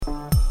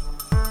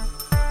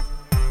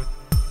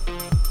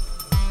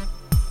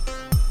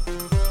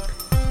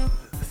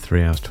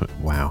3 hours 20.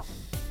 Wow,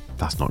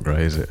 that's not great,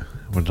 is it?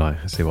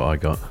 Let's see what I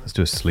got. Let's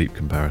do a sleep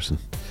comparison.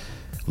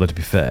 Although to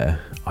be fair,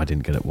 I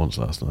didn't get it once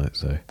last night,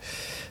 so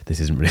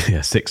this isn't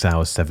really 6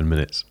 hours 7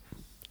 minutes.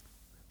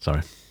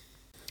 Sorry,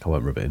 I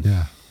won't rub it in.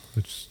 Yeah,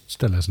 which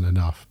still isn't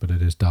enough, but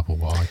it is double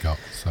what I got.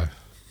 So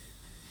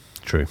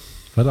True.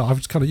 But I'm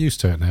just kind of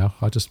used to it now.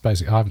 I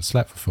haven't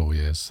slept for 4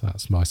 years.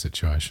 That's my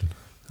situation.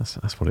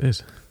 That's what it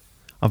is.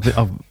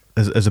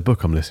 There's a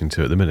book I'm listening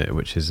to at the minute,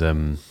 which is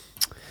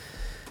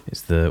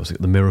it's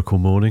the Miracle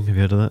Morning. Have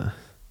you heard of that?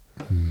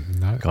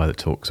 No. Guy that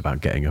talks about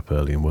getting up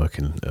early and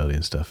working early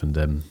and stuff,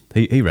 and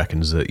he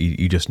reckons that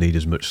you just need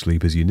as much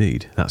sleep as you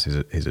need. That's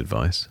his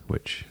advice,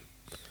 which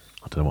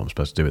I don't know what I'm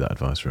supposed to do with that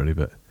advice really,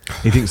 but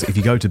he thinks if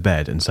you go to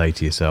bed and say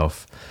to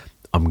yourself,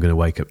 I'm going to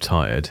wake up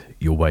tired,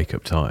 you'll wake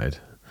up tired.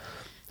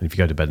 And if you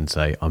go to bed and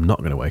say, I'm not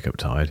going to wake up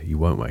tired, you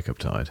won't wake up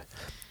tired.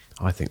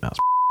 I think that's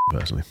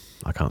personally.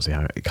 I can't see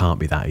how it can't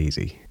be that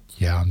easy.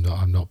 Yeah,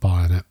 I'm not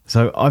buying it.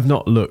 So I've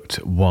not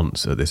looked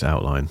once at this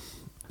outline.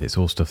 It's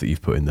all stuff that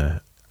you've put in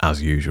there,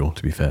 as usual,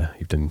 to be fair.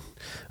 You've done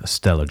a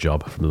stellar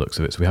job from the looks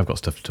of it, so we have got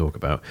stuff to talk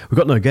about. We've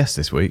got no guest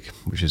this week,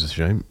 which is a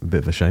shame. A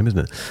bit of a shame, isn't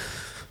it?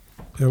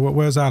 Yeah,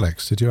 where's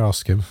Alex? Did you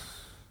ask him?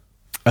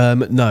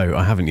 No,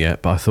 I haven't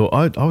yet, but I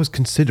thought I was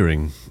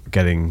considering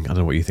getting, I don't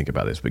know what you think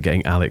about this, but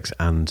getting Alex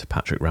and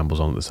Patrick Rambles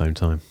on at the same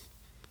time.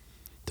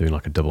 Doing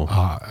like a double.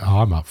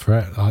 I'm up for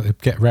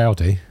it. Get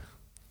rowdy.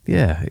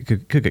 Yeah, it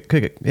could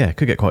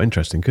get quite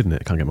interesting, couldn't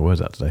it? I can't get my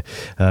words out today.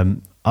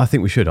 I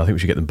think we should. I think we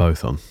should get them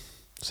both on.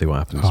 See what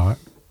happens. All right,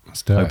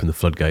 let's do it. Open the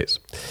floodgates.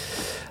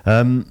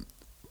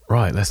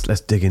 Right,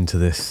 let's dig into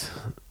this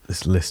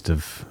list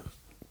of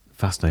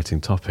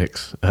fascinating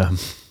topics.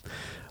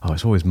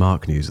 It's always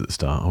Mark news at the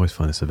start. I always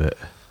find this a bit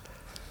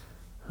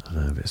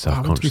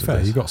self-conscious. To be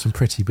fair, you've got some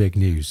pretty big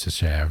news to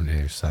share, haven't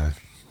you? So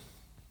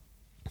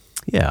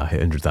yeah, I hit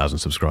 100,000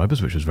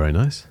 subscribers, which was very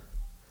nice.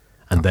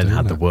 And then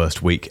had the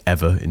worst week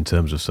ever in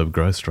terms of sub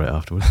growth straight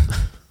afterwards.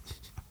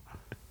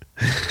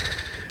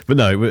 But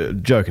no,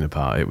 joking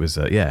apart, it was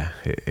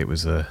it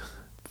was a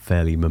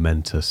fairly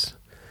momentous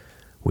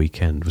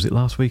weekend. Was it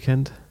last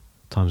weekend?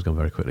 Time's gone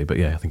very quickly, but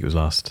yeah, I think it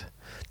was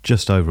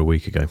just over a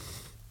week ago.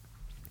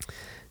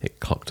 It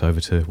clocked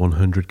over to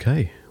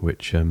 100k,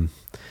 which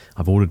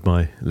I've ordered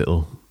my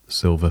little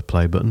silver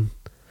play button.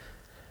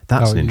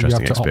 That's an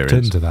interesting experience. You have to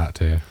opt into that,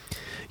 do you?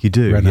 You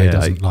do. Renee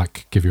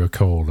doesn't give you a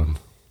call and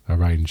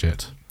arrange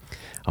it.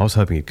 I was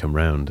hoping he'd come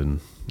round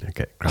and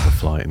grab a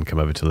flight and come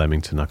over to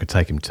Leamington. I could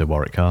take him to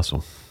Warwick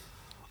Castle.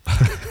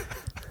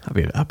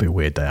 That'd be a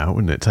weird day out,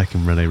 wouldn't it?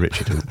 Taking Renee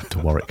Ritchie to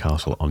Warwick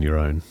Castle on your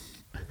own.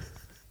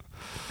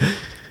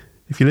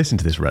 If you listen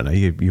to this,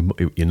 Renee,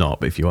 you're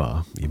not, but if you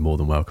are, you're more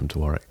than welcome to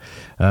Warwick.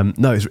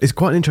 No, it's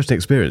quite an interesting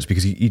experience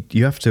because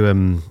you have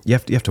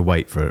to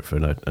wait for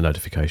a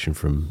notification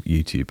from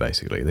YouTube.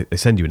 Basically, they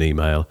send you an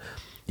email,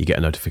 you get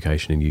a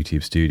notification in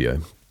YouTube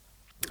Studio,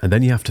 and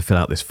then you have to fill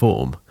out this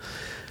form,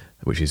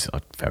 which is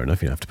fair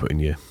enough. You have to put in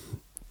your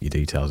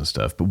details and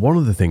stuff. But one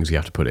of the things you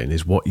have to put in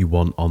is what you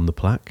want on the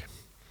plaque.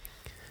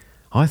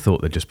 I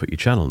thought they'd just put your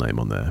channel name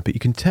on there, but you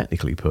can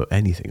technically put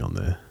anything on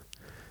there.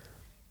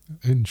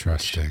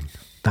 Interesting.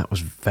 That was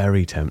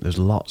very tempting. There's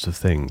lots of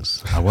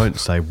things. I won't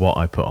say what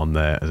I put on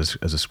there as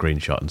a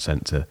screenshot and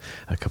sent to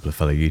a couple of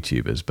fellow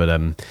YouTubers, but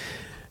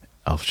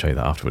I'll show you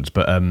that afterwards.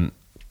 But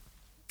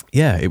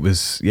yeah, it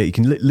was. Yeah, you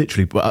can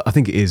literally. I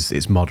think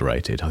it's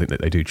moderated. I think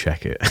that they do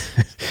check it.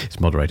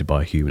 It's moderated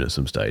by a human at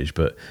some stage.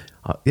 But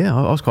I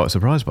was quite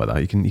surprised by that.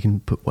 You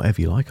can put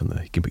whatever you like on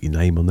there. You can put your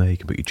name on there. You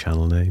can put your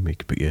channel name. You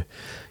can put your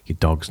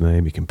dog's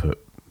name. You can put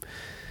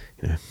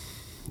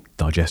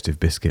digestive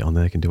biscuit on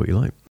there. You can do what you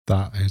like.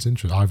 That is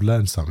interesting. I've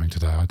learned something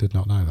today. I did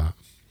not know that.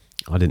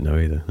 I didn't know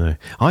either. No,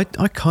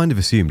 I kind of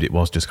assumed it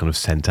was just kind of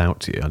sent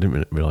out to you. I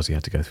didn't realise you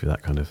had to go through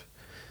that kind of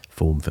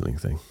form filling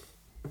thing.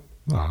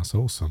 Oh, that's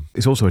awesome.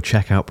 It's also a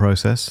checkout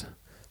process.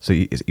 So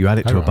you add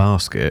it to a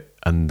basket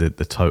and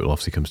the total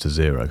obviously comes to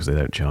zero because they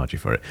don't charge you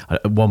for it.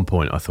 At one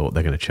point I thought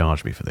they're going to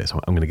charge me for this.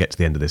 I'm going to get to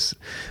the end of this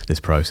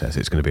process.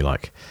 It's going to be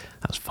like,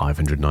 that's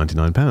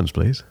 £599,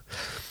 please.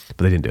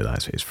 But they didn't do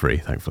that. It's free,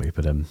 thankfully.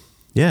 But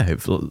yeah,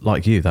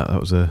 like you, that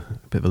was a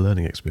bit of a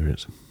learning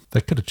experience. They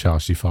could have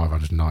charged you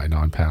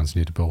 £599 and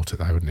you'd have bought it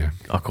though, wouldn't you?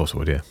 Of course I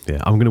would, yeah. Yeah,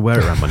 I'm going to wear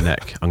it around my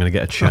neck. I'm going to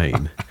get a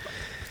chain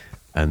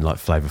and like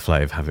Flavor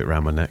Flav have it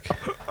around my neck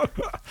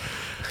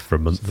for a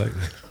month.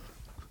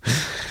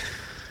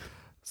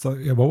 So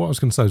yeah, well, what I was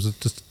going to say was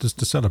just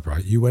to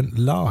celebrate, you went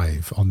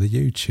live on the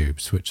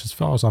YouTubes, which, as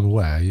far as I'm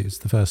aware, is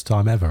the first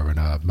time ever in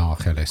a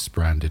Mark Ellis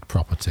branded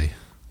property.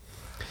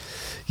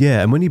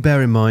 Yeah, and when you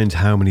bear in mind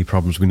how many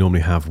problems we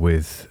normally have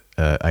with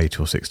 8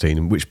 or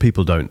 16, which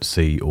people don't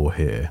see or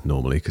hear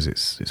normally because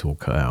it's all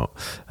cut out,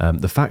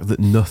 the fact that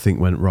nothing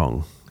went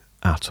wrong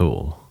at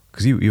all,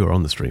 because you were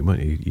on the stream,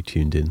 weren't you? You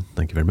tuned in.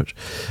 Thank you very much.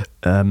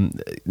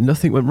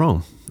 Nothing went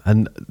wrong,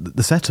 and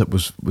the setup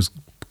was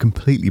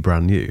completely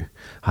brand new.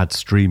 Had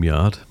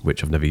StreamYard,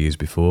 which I've never used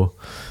before.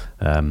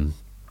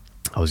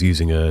 I was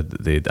using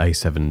the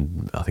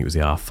A7, I think it was the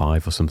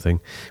R5 or something,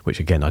 which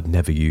again I'd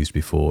never used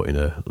before in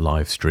a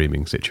live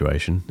streaming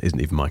situation. Isn't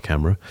even my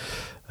camera.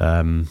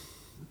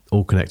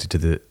 All connected to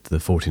the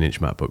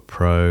 14-inch MacBook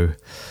Pro,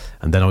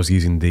 and then I was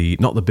using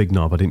not the big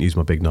knob. I didn't use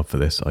my big knob for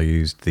this. I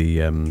used the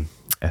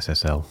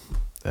SSL,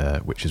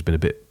 which has been a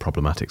bit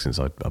problematic since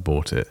I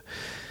bought it.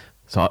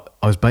 So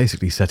I was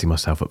basically setting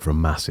myself up for a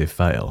massive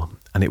fail,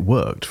 and it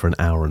worked for an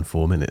hour and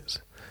 4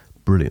 minutes.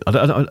 Brilliant.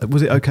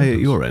 Was it okay at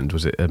your end?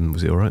 Was it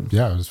all right?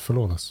 Yeah, it was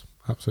flawless.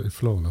 Absolutely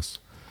flawless.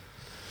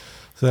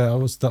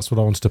 So that's what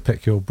I wanted to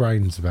pick your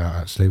brains about,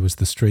 actually, was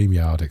the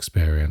StreamYard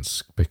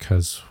experience.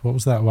 Because what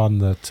was that one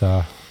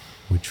that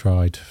we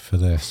tried for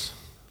this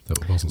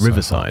that wasn't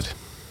Riverside. So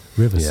hot?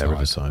 Riverside. Yeah,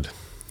 Riverside.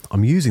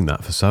 I'm using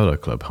that for Solo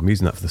Club. I'm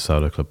using that for the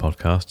Solo Club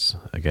podcasts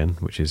again,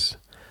 which is...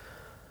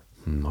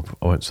 I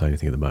won't say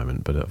anything at the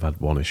moment, but I've had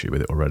one issue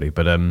with it already.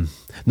 But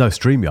no,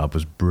 StreamYard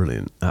was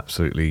brilliant.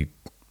 Absolutely,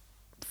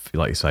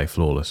 like you say,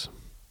 flawless.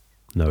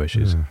 No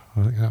issues. Yeah,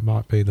 I think that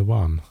might be the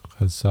one.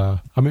 Because,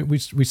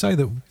 we say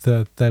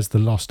that there's the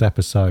lost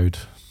episode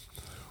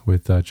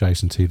with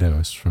Jason T.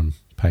 Lewis from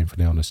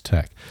Painfully Honest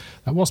Tech.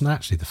 That wasn't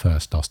actually the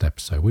first lost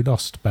episode. We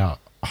lost about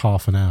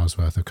half an hour's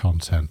worth of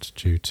content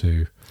due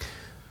to...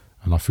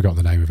 And I've forgotten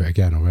the name of it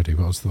again already.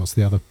 What's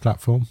the other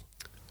platform?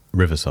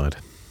 Riverside.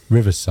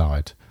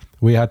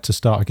 We had to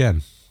start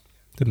again,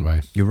 didn't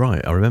we? You're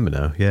right. I remember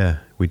now. Yeah,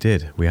 we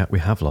did. We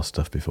have lost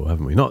stuff before,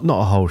 haven't we? Not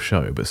a whole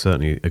show, but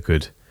certainly a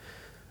good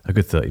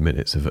 30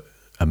 minutes of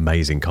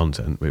amazing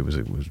content. It was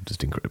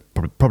just incredible.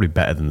 Probably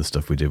better than the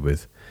stuff we did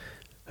with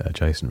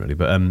Jason, really.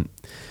 But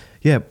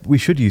yeah, we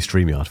should use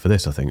StreamYard for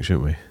this, I think,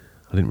 shouldn't we?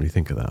 I didn't really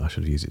think of that. I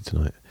should have used it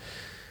tonight.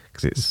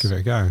 Let's give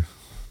it a go.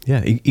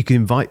 Yeah, you can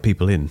invite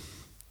people in.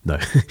 No,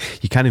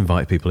 you can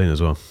invite people in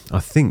as well. I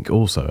think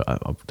also,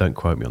 don't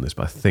quote me on this,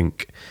 but I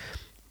think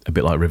a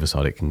bit like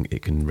Riverside,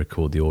 it can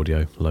record the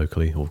audio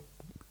locally or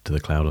to the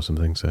cloud or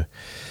something. So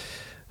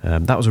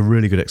that was a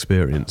really good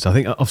experience. I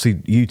think obviously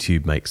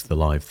YouTube makes the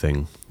live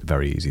thing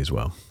very easy as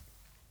well,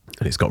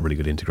 and it's got really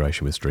good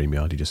integration with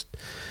StreamYard. You just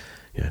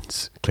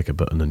click a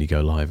button and you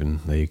go live, and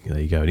there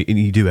you go. And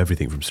you do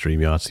everything from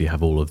StreamYard, so you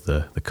have all of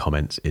the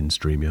comments in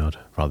StreamYard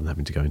rather than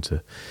having to go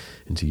into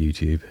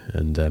YouTube.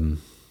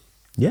 And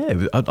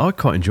I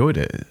quite enjoyed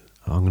it.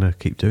 I'm going to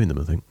keep doing them,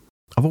 I think.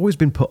 I've always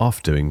been put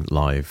off doing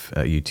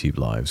YouTube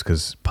lives,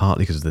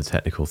 partly because of the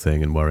technical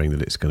thing and worrying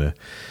that it's going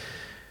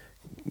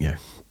to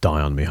die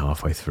on me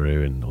halfway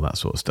through and all that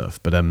sort of stuff.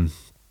 But and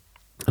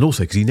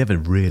also because you never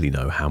really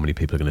know how many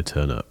people are going to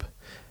turn up.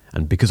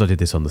 And because I did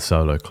this on the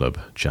Solo Club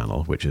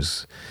channel, which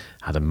has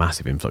had a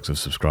massive influx of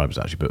subscribers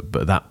actually,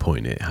 but at that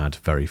point it had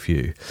very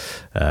few.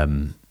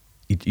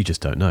 You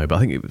just don't know. But I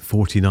think it was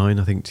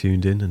 49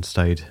 tuned in and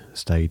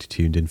stayed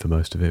tuned in for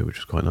most of it, which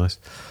was quite nice.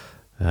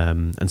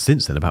 And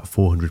since then, about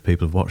 400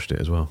 people have watched it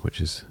as well,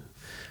 which is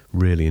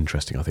really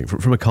interesting, I think.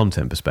 From a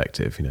content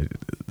perspective,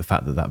 the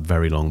fact that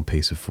very long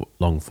piece of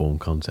long-form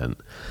content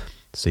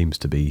seems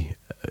to be,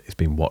 it's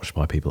been watched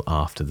by people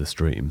after the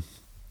stream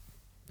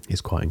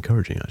is quite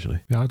encouraging, actually.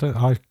 Yeah,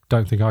 I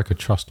don't think I could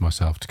trust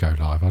myself to go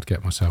live. I'd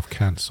get myself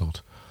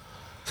cancelled.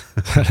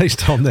 At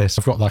least on this,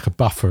 I've got like a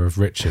buffer of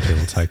Richard who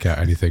will take out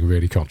anything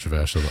really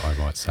controversial that I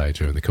might say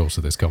during the course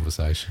of this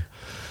conversation.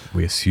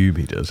 We assume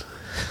he does.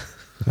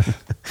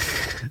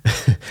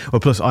 Well,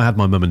 plus I had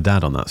my mum and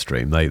dad on that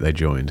stream. They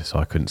joined, so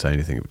I couldn't say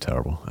anything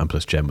terrible. And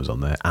plus Jen was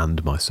on there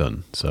and my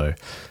son, so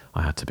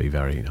I had to be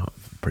very,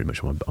 pretty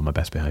much on my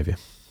best behaviour.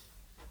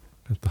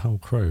 The whole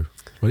crew.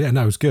 Well, yeah,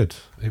 no, it was good.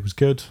 It was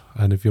good.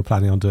 And if you're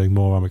planning on doing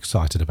more, I'm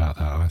excited about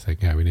that. I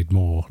think, we need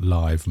more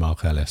live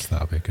Mark Ellis.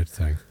 That'll be a good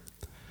thing.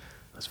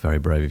 That's very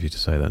brave of you to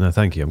say that. No,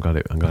 thank you. I'm glad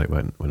it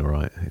went all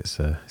right. It's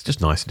just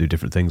nice to do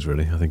different things,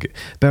 really. I think,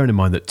 bearing in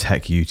mind that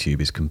tech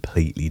YouTube is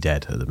completely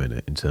dead at the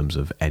minute in terms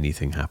of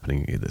anything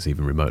happening that's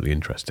even remotely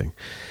interesting.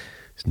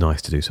 It's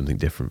nice to do something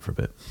different for a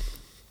bit.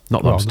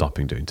 Not that I'm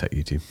stopping doing tech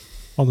YouTube.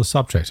 On the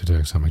subject of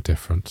doing something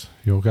different,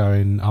 you're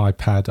going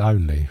iPad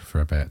only for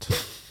a bit.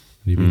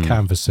 You've been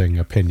canvassing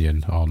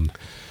opinion on,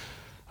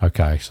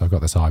 okay, so I've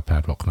got this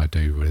iPad, what can I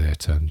do with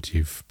it? And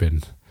you've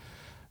been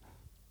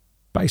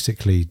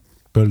basically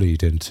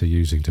bullied into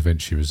using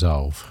DaVinci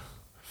Resolve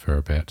for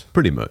a bit.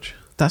 Pretty much.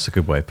 That's a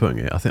good way of putting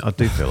it. I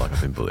do feel like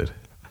I've been bullied.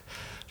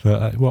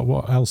 But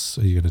what else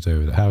are you going to do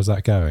with it? How's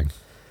that going?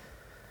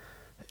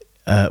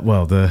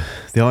 Well, the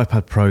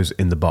iPad Pro's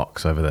in the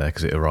box over there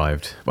because it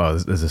arrived. Well,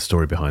 there's a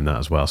story behind that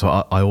as well. So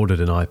I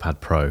ordered an iPad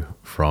Pro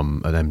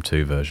from an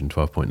M2 version,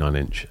 12.9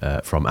 inch,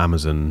 from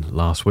Amazon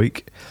last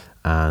week,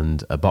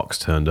 and a box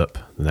turned up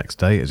the next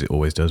day, as it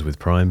always does with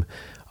Prime.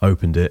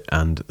 Opened it,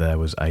 and there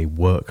was a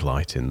work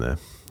light in there,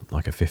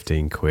 like a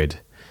 15 quid,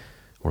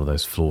 one of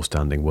those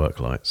floor-standing work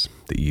lights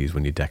that you use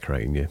when you're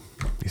decorating your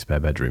spare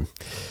bedroom.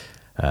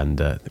 And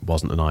it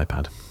wasn't an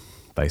iPad,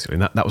 basically.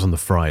 And that was on the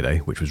Friday,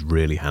 which was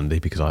really handy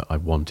because I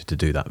wanted to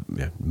do that,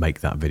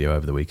 make that video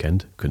over the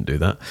weekend. Couldn't do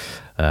that.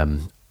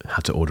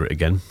 Had to order it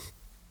again.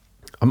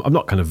 I'm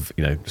not kind of,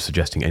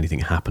 suggesting anything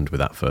happened with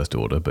that first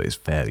order, but it's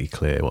fairly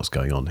clear what's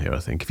going on here, I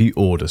think. If you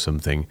order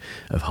something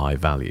of high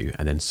value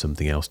and then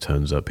something else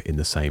turns up in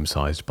the same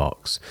sized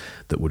box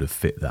that would have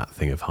fit that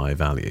thing of high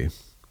value,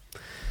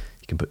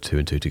 you can put two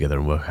and two together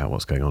and work out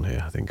what's going on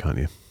here, I think, can't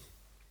you?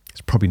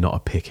 It's probably not a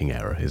picking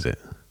error, is it?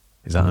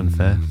 Is that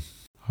unfair?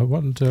 I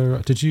wonder,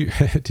 did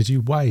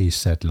you weigh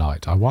said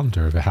light? I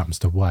wonder if it happens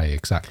to weigh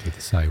exactly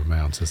the same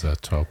amount as a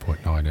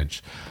 12.9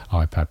 inch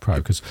iPad Pro,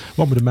 because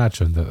one would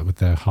imagine that with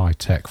their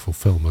high-tech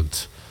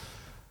fulfillment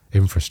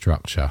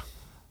infrastructure,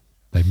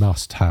 they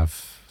must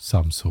have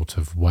some sort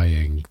of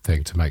weighing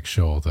thing to make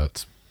sure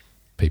that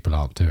people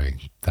aren't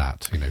doing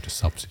that, just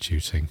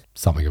substituting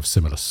something of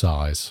similar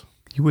size.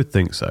 You would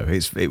think so.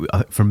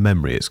 From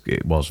memory,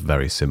 it was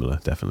very similar,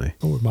 definitely.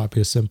 Or it might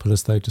be as simple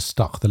as they just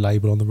stuck the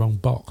label on the wrong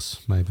box,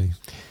 maybe.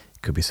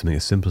 It could be something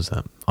as simple as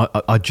that.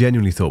 I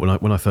genuinely thought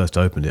when I first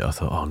opened it, I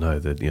thought, oh no,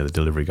 the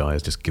delivery guy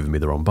has just given me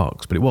the wrong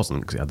box, but it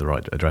wasn't, because it had the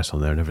right address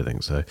on there and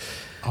everything. So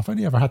I've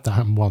only ever had that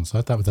happen once. I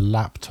had that with a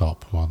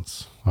laptop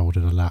once. I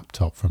ordered a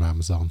laptop from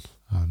Amazon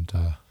and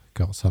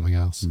got something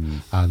else,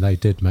 and they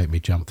did make me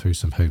jump through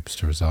some hoops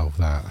to resolve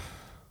that.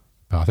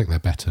 But I think they're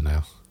better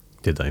now.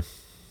 Did they?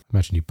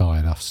 Imagine you buy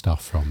enough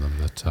stuff from them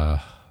that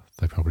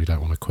they probably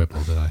don't want to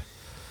quibble, do they?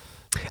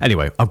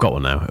 Anyway, I've got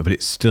one now, but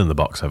it's still in the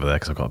box over there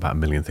because I've got about a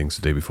million things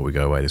to do before we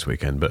go away this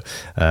weekend. But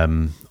I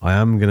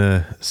am going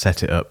to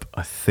set it up,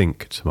 I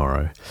think,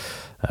 tomorrow.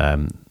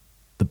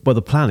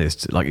 The plan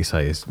is, like you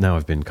say, is now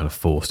I've been kind of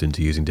forced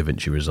into using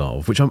DaVinci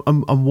Resolve, which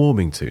I'm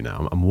warming to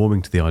now. I'm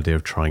warming to the idea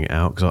of trying it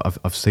out, because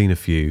I've seen a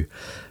few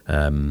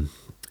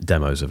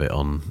demos of it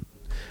on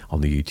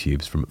the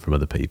YouTubes from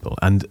other people,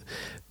 and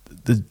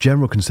the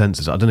general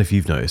consensus, I don't know if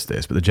you've noticed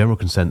this, but the general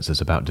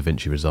consensus about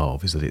DaVinci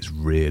Resolve is that it's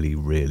really,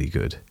 really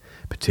good,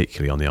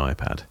 particularly on the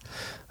iPad.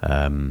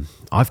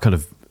 I've kind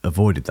of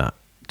avoided that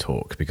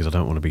talk because I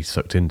don't want to be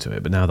sucked into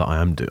it, but now that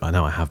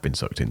I have been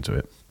sucked into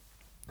it,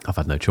 I've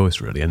had no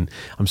choice really, and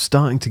I'm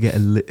starting to get,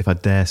 if I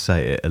dare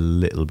say it, a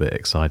little bit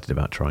excited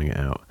about trying it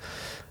out.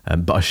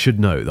 But I should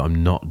note that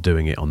I'm not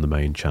doing it on the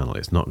main channel.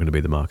 It's not going to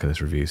be the Markerless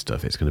review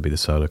stuff. It's going to be the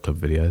Solo Club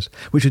videos,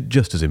 which are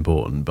just as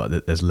important,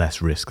 but there's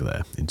less risk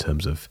there in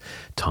terms of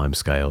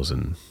timescales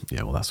and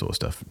all that sort of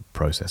stuff,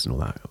 process and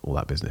all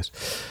that business.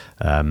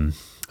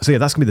 So yeah,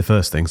 that's going to be the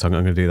first thing. So I'm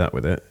going to do that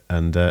with it.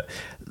 And the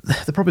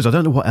problem is I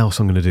don't know what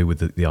else I'm going to do with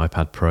the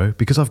iPad Pro,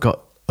 because I've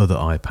got other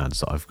iPads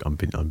that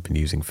I've been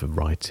using for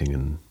writing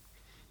and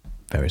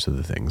various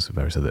other things,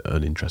 various other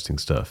uninteresting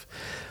stuff.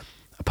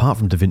 Apart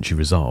from DaVinci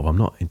Resolve, I'm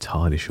not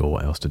entirely sure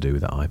what else to do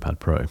with that iPad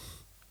Pro. Have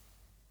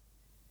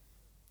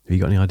you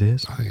got any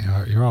ideas? I think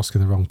you're asking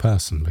the wrong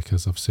person,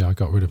 because obviously I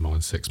got rid of mine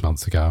 6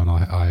 months ago and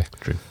I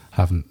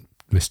haven't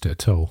missed it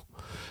at all,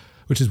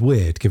 which is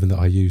weird given that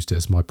I used it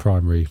as my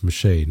primary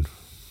machine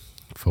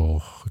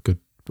for a good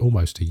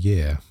almost a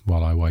year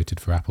while I waited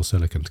for Apple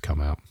Silicon to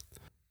come out.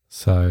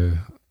 So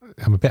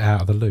I'm a bit out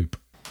of the loop.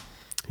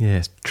 Yeah,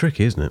 it's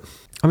tricky, isn't it?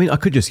 I mean, I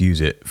could just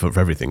use it for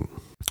everything.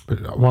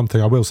 But one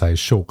thing I will say is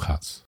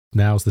shortcuts.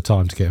 Now's the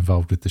time to get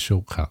involved with the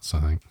shortcuts,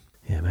 I think.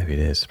 Yeah, maybe it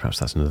is. Perhaps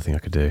that's another thing I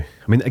could do.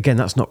 I mean, again,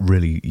 that's not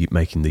really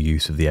making the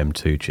use of the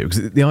M2 chip,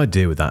 because the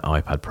idea with that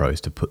iPad Pro is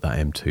to put that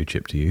M2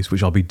 chip to use,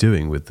 which I'll be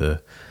doing with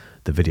the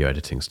video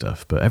editing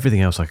stuff. But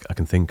everything else I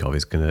can think of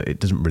it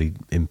doesn't really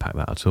impact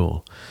that at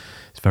all.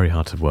 It's very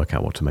hard to work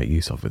out what to make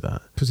use of with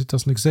that. Because it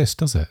doesn't exist,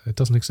 does it? It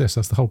doesn't exist.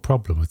 That's the whole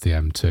problem with the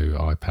M2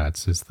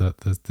 iPads, is that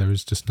there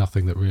is just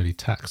nothing that really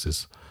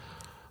taxes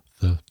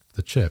the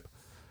chip.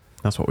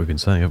 That's what we've been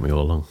saying, haven't we,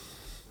 all along?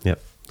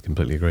 Yep,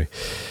 completely agree.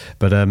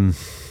 But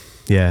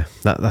yeah,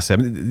 that's it. I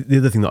mean, the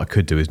other thing that I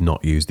could do is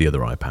not use the other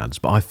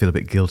iPads, but I feel a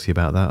bit guilty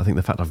about that. I think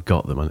the fact I've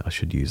got them, I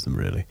should use them,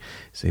 really. It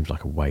seems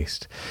like a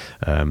waste.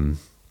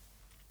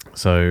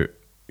 So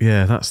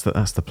yeah, that's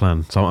the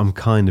plan. So I'm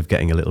kind of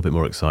getting a little bit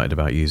more excited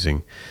about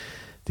using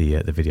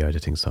the video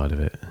editing side of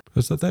it.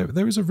 So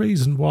there is a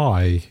reason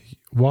why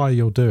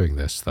you're doing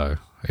this, though.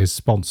 It's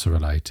sponsor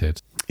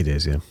related. It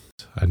is, yeah.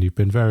 And you've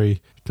been I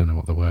don't know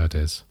what the word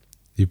is.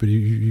 You've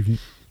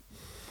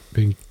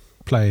been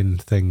playing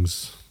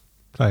things,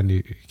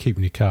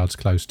 keeping your cards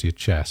close to your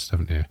chest,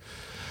 haven't you?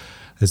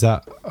 Is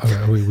that,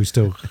 are you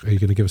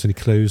going to give us any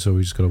clues, or are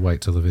we just got to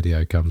wait till the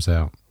video comes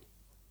out?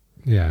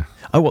 Yeah.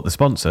 Oh, what, the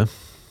sponsor?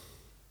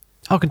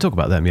 I can talk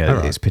about them, yeah.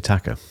 Right. It's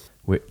Pitaka,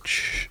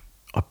 which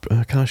I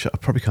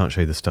probably can't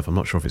show you the stuff. I'm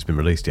not sure if it's been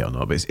released yet or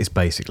not, but it's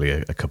basically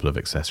a couple of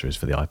accessories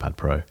for the iPad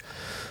Pro.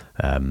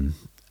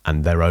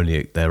 And they're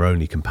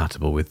only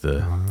compatible with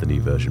the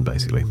new version,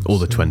 basically, or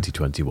the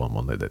 2021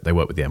 one. They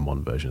work with the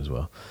M1 version as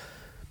well,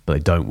 but they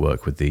don't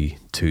work with the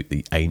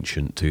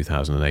ancient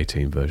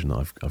 2018 version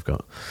that I've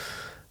got.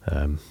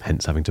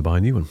 Hence, having to buy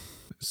a new one.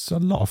 It's a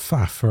lot of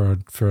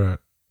faff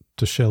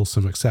to shill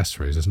some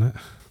accessories, isn't it?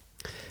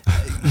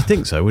 You'd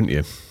think so, wouldn't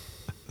you?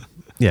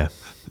 Yeah,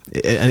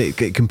 and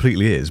it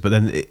completely is. But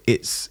then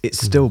it's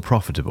still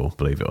profitable,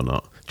 believe it or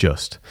not.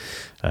 Just.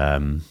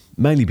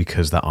 Mainly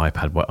because that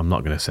iPad, I'm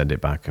not going to send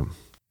it back.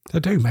 They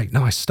do make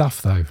nice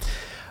stuff, though.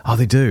 Oh,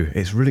 they do.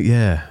 It's really,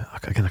 yeah.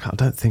 I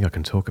don't think I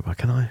can talk about.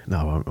 Can I?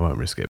 No, I won't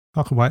risk it.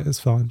 I can wait. It's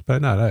fine.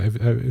 But no.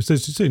 As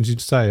soon as you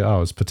say,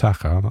 "Oh, it's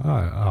Pataka," I'm like,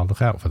 "Oh, I'll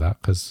look out for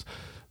that," because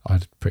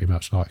I pretty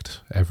much liked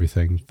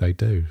everything they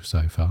do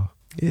so far.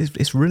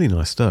 It's really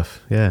nice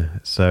stuff, yeah.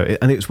 So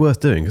and it's worth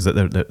doing because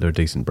they're a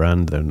decent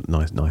brand. They're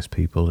nice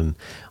people, and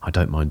I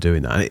don't mind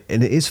doing that.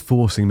 And it is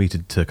forcing me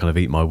to kind of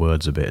eat my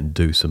words a bit and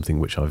do something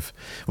which or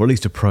at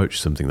least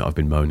approach something that I've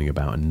been moaning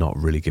about and not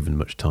really given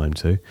much time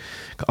to.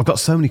 I've got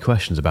so many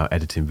questions about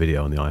editing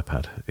video on the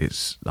iPad.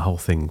 The whole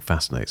thing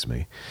fascinates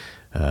me,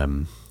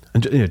 and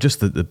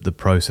just the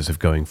process of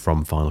going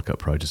from Final Cut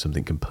Pro to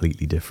something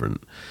completely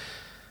different.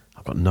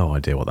 I've got no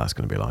idea what that's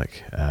going to be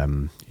like.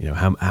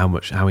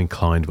 How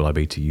inclined will I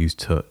be to use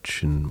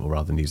touch or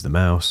rather than use the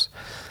mouse?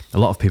 A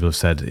lot of people have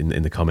said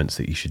in the comments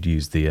that you should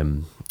use the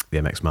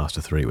MX Master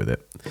 3 with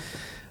it,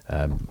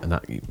 and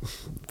that,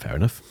 fair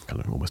enough,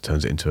 kind of almost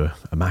turns it into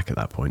a Mac at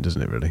that point,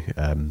 doesn't it? Really.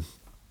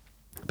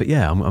 But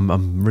yeah,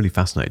 I'm really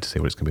fascinated to see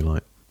what it's going to be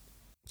like.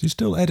 Do you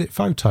still edit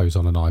photos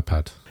on an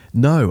iPad?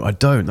 No, I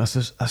don't.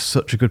 That's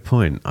such a good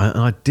point.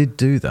 I did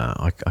do that.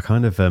 I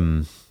kind of.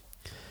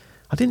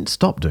 I didn't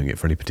stop doing it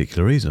for any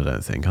particular reason, I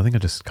don't think. I think I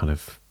just kind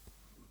of,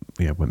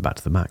 went back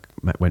to the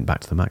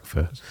Mac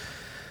for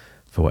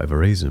whatever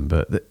reason.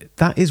 But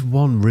that is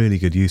one really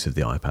good use of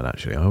the iPad,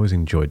 actually. I always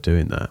enjoyed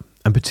doing that.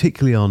 And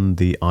particularly on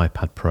the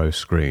iPad Pro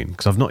screen,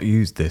 because I've not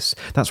used this.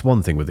 That's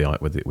one thing with the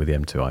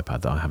M2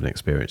 iPad that I haven't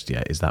experienced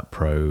yet, is that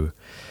Pro,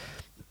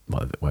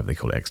 whatever they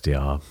call it,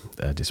 XDR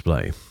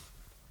display.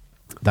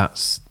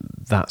 That's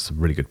a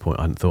really good point.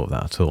 I hadn't thought of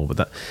that at all.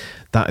 But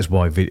that is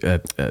why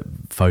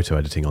photo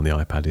editing on the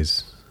iPad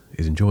is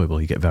enjoyable.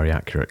 You get very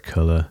accurate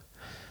colour.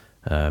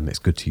 It's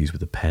good to use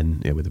with a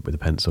pen, with a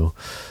pencil.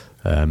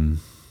 I'm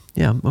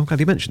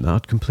glad you mentioned that.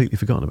 I'd completely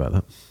forgotten about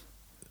that.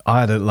 I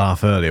had a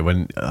laugh earlier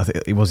when I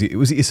think was it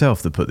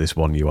yourself that put this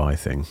One UI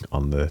thing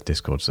on the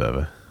Discord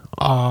server?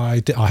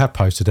 I have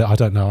posted it. I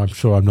don't know. I'm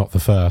sure I'm not the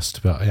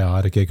first, but yeah, I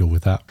had a giggle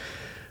with that.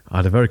 I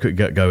had a very quick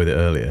go with it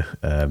earlier.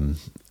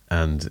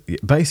 And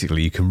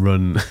basically, you can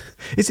run.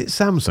 Is it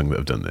Samsung that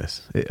have done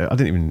this?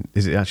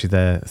 Is it actually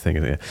their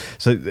thing?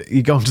 So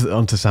you go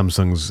onto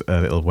Samsung's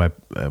little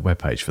web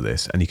page for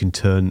this, and you can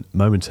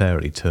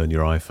momentarily turn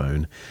your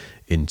iPhone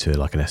into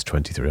like an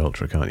S23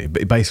 Ultra, can't you?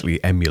 But it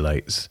basically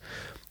emulates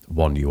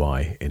One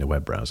UI in a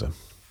web browser.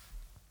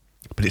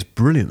 But it's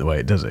brilliant the way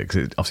it does it,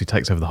 because it obviously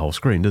takes over the whole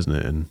screen, doesn't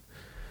it? And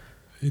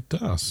it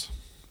does.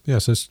 Yeah.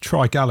 So it's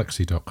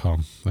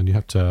trygalaxy.com, and you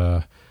have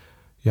to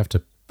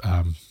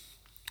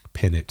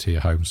pin it to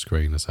your home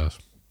screen as a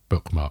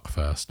bookmark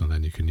first, and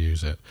then you can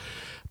use it.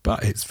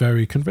 But it's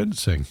very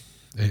convincing.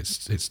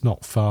 It's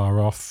not far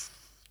off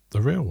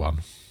the real one.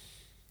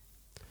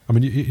 I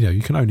mean,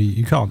 you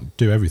can't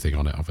do everything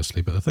on it,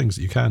 obviously, but the things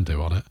that you can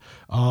do on it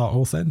are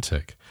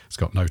authentic. It's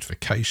got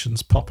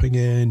notifications popping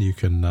in. You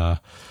can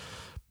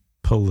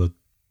pull the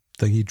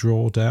thingy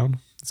drawer down.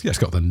 It's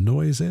got the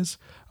noises.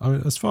 I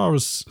mean, as far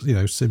as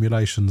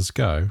simulations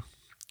go,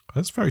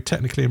 it's very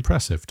technically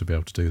impressive to be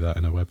able to do that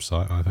in a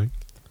website, I think.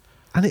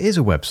 And it is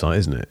a website,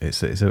 isn't it?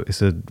 It's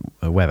a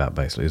web app,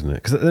 basically, isn't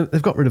it? Because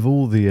they've got rid of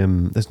all the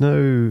there's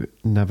no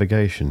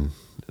navigation.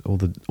 All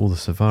the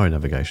Safari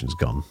navigation's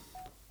gone.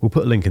 We'll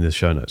put a link in the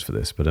show notes for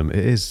this, but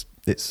it's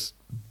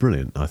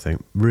brilliant. I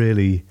think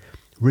really,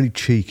 really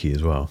cheeky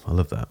as well. I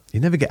love that. You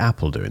never get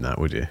Apple doing that,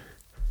 would you?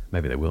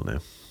 Maybe they will now.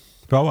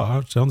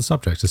 But on the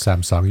subject of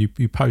Samsung,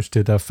 you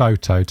posted a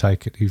photo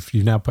taken.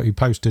 You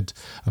posted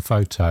a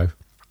photo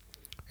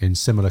in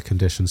similar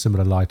conditions,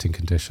 similar lighting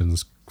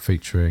conditions,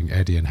 featuring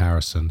Eddie and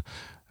Harrison.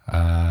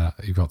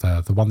 You've got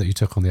the one that you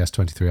took on the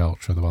S23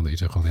 Ultra and the one that you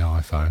took on the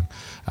iPhone,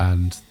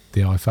 and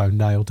the iPhone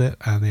nailed it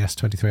and the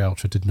S23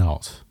 Ultra did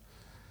not.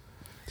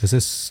 Is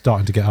this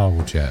starting to get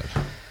old yet?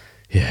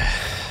 Yeah.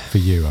 For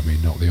you, I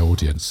mean, not the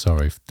audience.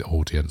 Sorry, the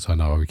audience. I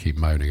know we keep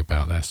moaning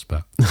about this,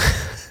 but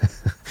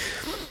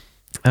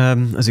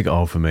as it got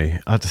old for me,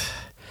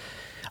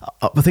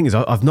 the thing is,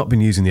 I've not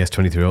been using the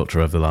S23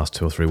 Ultra over the last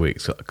 2 or 3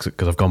 weeks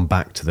because I've gone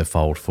back to the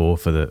Fold 4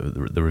 for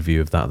the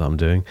review of that I'm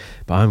doing.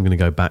 But I'm going to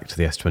go back to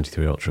the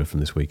S23 Ultra from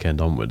this weekend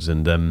onwards.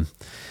 And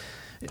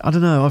I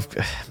don't know.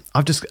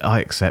 I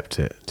accept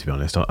it, to be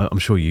honest. I'm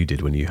sure you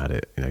did when you had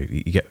it.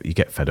 You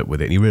get fed up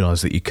with it, and you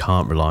realise that you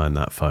can't rely on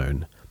that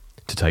phone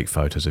to take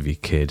photos of your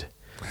kid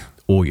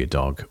or your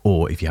dog,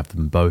 or if you have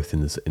them both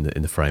in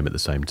the frame at the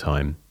same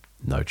time,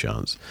 no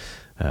chance.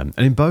 And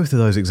in both of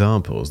those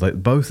examples,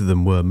 both of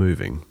them were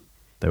moving.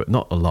 They were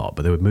not a lot,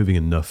 but they were moving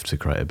enough to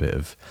create a bit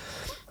of,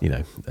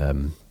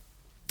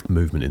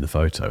 movement in the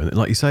photo. And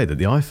like you say, that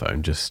the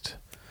iPhone just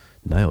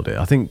nailed it.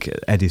 I think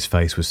Eddie's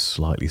face was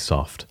slightly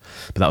soft,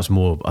 but that was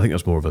more. I think that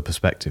was more of a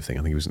perspective thing.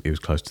 I think he was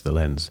close to the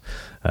lens.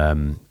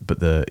 But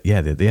the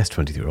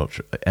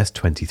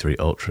S23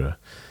 Ultra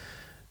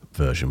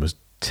version was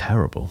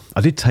terrible.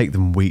 I did take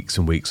them weeks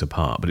and weeks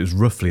apart, but it was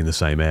roughly in the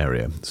same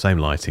area, same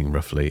lighting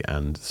roughly,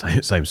 and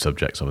same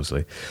subjects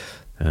obviously.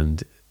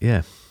 And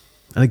yeah,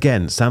 and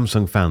again,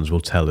 Samsung fans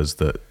will tell us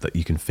that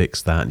you can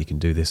fix that and you can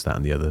do this, that,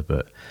 and the other,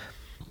 but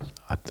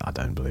I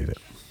don't believe it.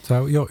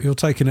 So you're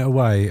taking it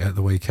away at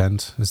the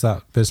weekend. Is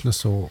that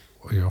business or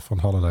are you off on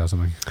holiday or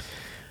something?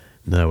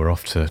 No, we're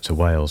off to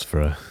Wales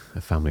for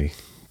a family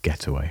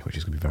getaway, which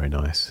is going to be very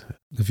nice.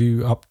 Have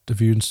you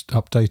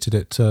updated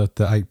it to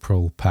the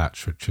April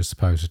patch, which has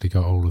supposedly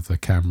got all of the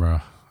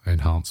camera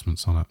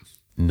enhancements on it?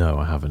 No,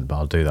 I haven't, but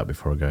I'll do that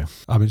before I go.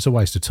 I mean, it's a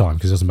waste of time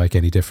because it doesn't make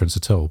any difference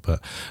at all,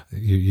 but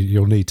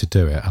you'll need to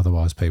do it,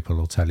 otherwise people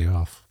will tell you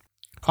off.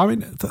 I mean,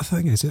 the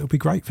thing is, it'll be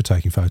great for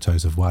taking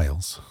photos of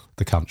Wales,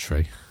 the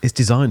country. It's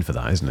designed for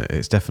that, isn't it?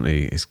 It's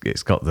definitely,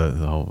 it's got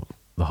the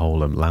whole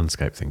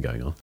landscape thing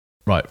going on.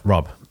 Right,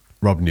 Rob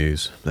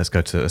News. Let's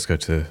go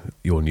to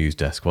your news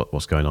desk.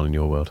 What's going on in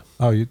your world?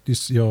 Oh,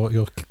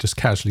 you're just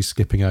casually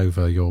skipping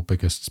over your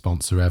biggest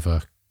sponsor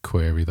ever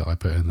query that I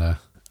put in there.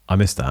 I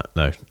missed that.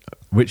 No,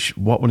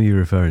 what one are you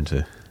referring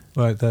to?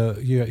 Well,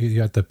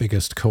 you had the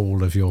biggest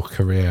call of your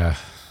career,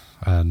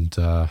 and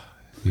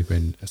you've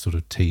been sort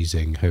of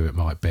teasing who it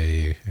might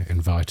be,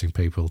 inviting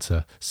people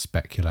to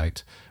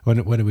speculate. When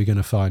are we going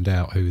to find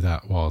out who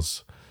that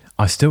was?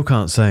 I still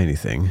can't say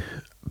anything,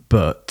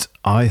 but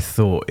I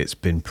thought it's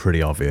been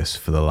pretty obvious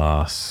for the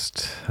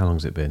last, how long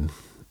has it been?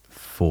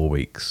 4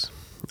 weeks.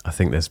 I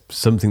think there's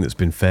something that's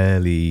been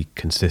fairly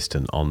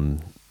consistent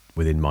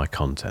within my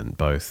content,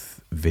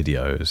 both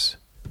videos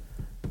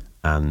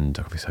and,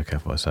 I'll be so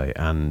careful what I say,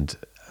 and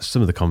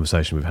some of the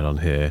conversation we've had on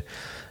here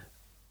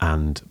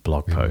and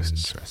blog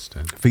posts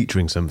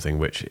featuring something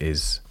which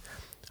is,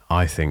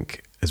 I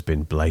think, has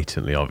been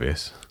blatantly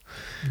obvious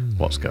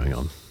what's going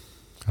on.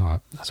 All right.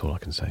 That's all I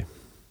can say.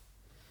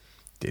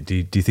 Do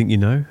you think you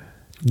know?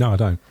 No, I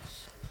don't.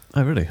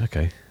 Oh, really?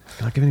 Okay.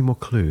 Can I give any more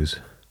clues?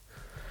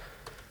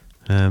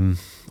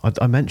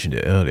 I mentioned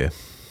it earlier.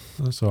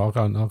 So I'll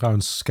go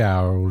and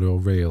scour all your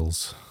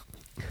reels.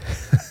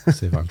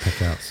 See if I can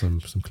pick out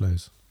some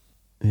clues.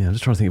 Yeah, I'm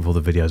just trying to think if all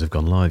the videos have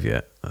gone live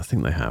yet. I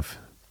think they have.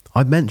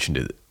 I mentioned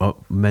it. I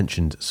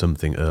mentioned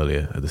something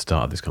earlier at the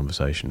start of this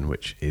conversation,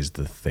 which is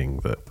the thing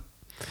that,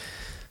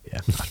 yeah,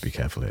 I have to be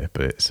careful here.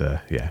 But it's,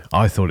 yeah,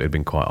 I thought it had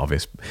been quite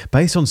obvious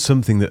based on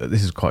something that,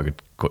 this is quite a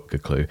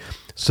good clue,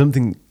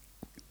 something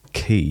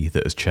key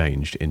that has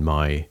changed in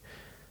my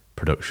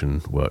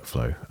production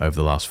workflow over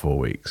the last 4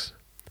 weeks.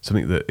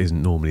 Something that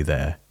isn't normally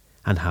there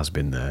and has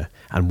been there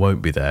and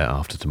won't be there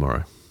after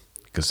tomorrow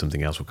because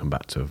something else will come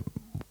back to.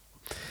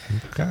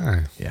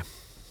 Okay. Yeah.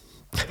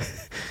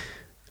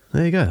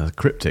 There you go. That's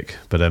cryptic,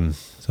 but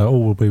so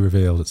all will be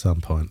revealed at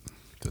some point,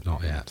 but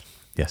not yet.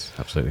 Yes,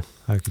 absolutely.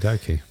 Okie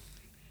dokie.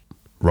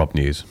 Rob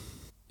News.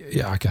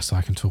 Yeah, I guess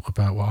I can talk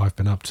about what I've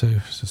been up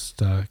to,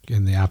 just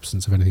in the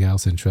absence of anything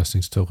else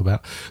interesting to talk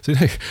about. So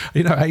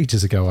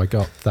ages ago I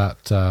got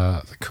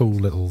that cool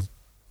little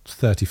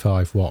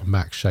 35 watt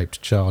max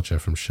shaped charger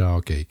from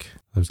Shargeek.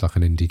 It was like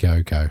an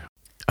Indiegogo.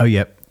 Oh,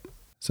 yep.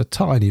 It's a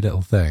tiny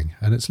little thing,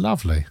 and it's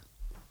lovely.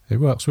 It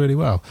works really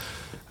well.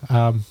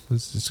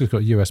 It's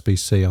got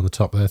USB-C on the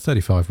top there,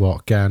 35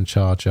 watt GAN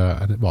charger,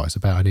 and it's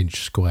about an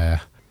inch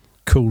square.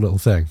 Cool little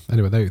thing.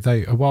 Anyway,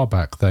 they a while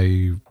back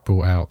they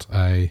brought out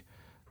a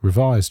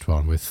revised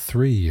one with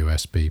 3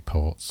 USB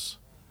ports,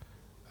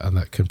 and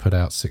that can put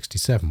out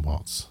 67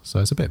 watts. So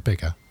it's a bit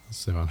bigger.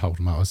 So I'm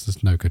holding them out.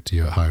 It's no good to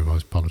you at home. I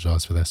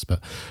apologise for this,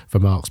 but for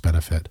Mark's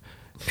benefit,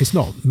 it's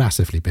not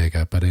massively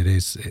bigger, but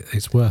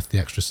it's worth the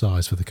extra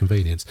size for the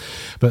convenience.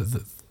 But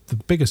the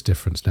biggest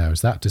difference now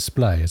is that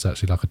display is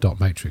actually like a dot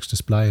matrix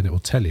display, and it will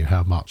tell you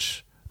how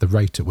much, the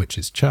rate at which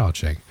it's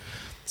charging.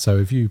 So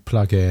if you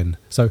plug in,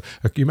 so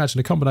you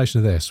imagine a combination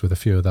of this with a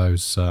few of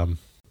those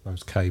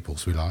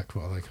cables we like.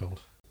 What are they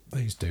called?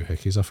 These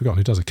doohickeys. I've forgotten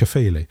who does it.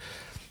 Kafili.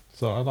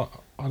 So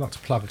I like to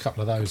plug a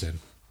couple of those in,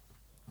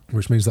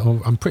 which means that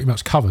I'm pretty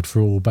much covered for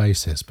all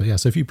bases. But yeah,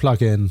 so if you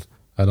plug in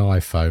an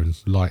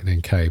iPhone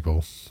lightning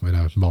cable,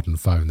 a modern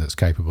phone that's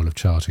capable of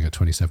charging at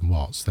 27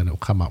 watts, then it'll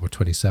come up with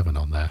 27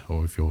 on there.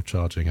 Or if you're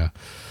charging a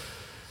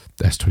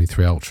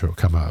S23 Ultra, it'll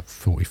come out at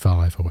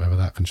 45 or whatever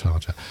that can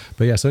charge at.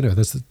 But yeah, so anyway,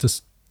 I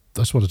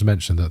just wanted to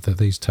mention that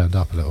these turned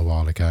up a little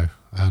while ago,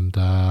 and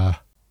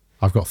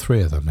I've got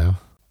 3 of them now,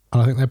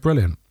 and I think they're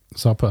brilliant.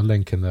 So I'll put a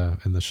link in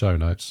the show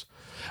notes.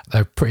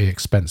 They're pretty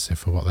expensive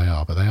for what they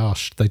are, but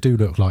they do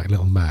look like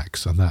little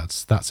Macs, and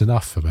that's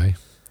enough for me.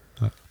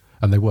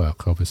 And they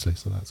work, obviously,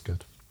 so that's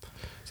good.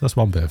 So that's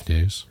one bit of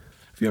news.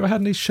 Have you ever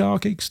had any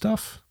Shargeek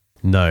stuff?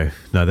 No,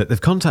 they've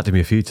contacted me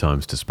a few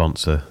times to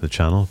sponsor the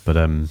channel, but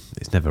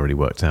it's never really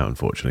worked out,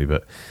 unfortunately.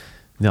 But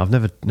no, I've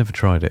never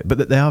tried it.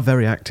 But they are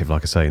very active,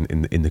 like I say,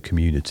 in the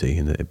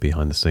community,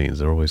 behind the scenes.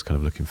 They're always kind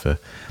of looking for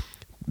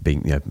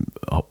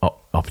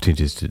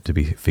opportunities to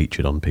be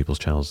featured on people's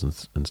channels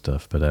and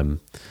stuff. But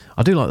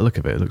I do like the look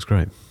of it. It looks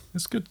great.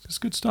 It's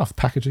good stuff.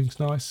 Packaging's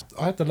nice.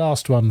 I had the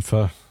last one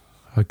for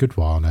a good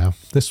while now.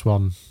 This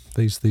one,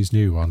 these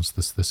new ones,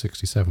 the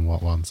 67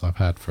 watt ones I've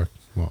had for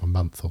a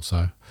month or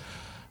so,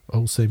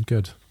 all seem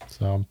good.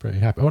 So I'm pretty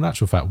happy. Oh, in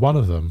actual fact, one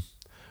of them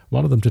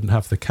didn't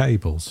have the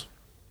cables,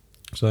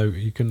 so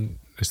you can.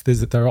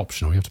 They're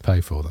optional. You have to pay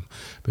for them,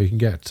 but you can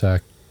get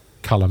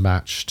color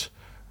matched,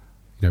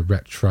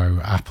 retro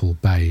apple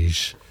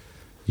beige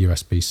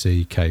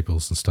USB-C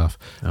cables and stuff.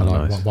 Oh,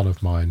 and nice. one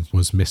of mine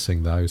was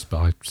missing those, but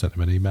I sent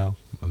them an email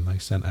and they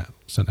sent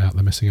out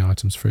the missing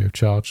items free of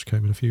charge.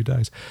 Came in a few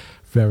days.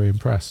 Very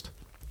impressed.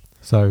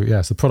 So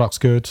yes, the product's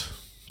good.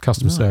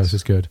 Customer Nice. service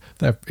is good.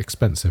 They're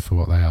expensive for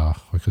what they are,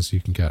 because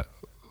you can get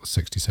a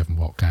 67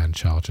 watt GAN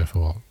charger for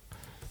what,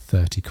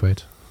 30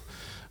 quid.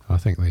 I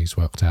think these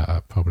worked out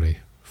at probably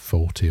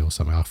 40 or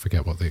something. I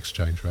forget what the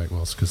exchange rate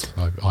was, because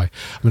I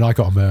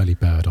got them early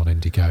bird on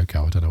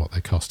Indiegogo. I don't know what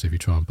they cost if you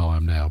try and buy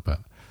them now, but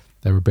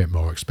they're a bit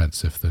more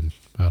expensive than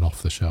an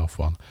off the shelf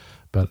one.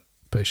 But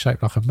it's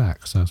shaped like a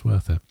Mac, so it's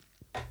worth it.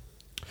 I'm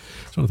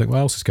trying to think what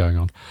else is going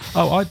on.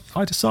 Oh,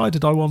 I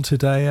decided I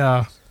wanted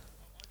a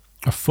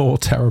 4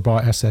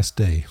 terabyte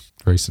SSD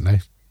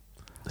recently.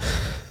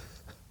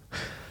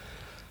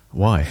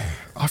 Why?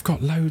 I've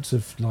got loads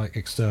of like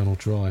external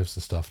drives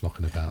and stuff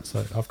knocking about.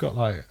 So I've got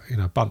like,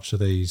 a bunch of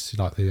these,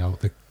 like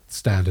the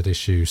standard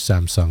issue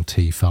Samsung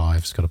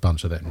T5's got a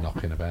bunch of them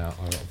knocking about.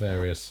 I've got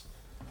various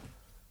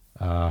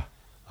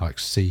like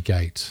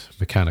Seagate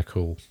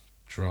mechanical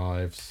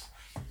drives.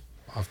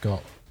 I've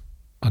got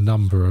a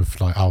number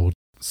of like old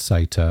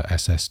SATA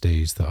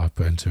SSDs that I've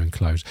put into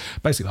enclosed.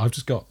 Basically, I've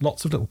just got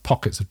lots of little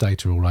pockets of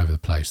data all over the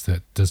place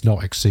that does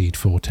not exceed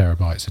 4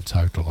 terabytes in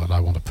total, and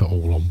I want to put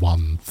all on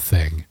one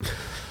thing.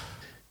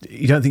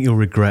 You don't think you'll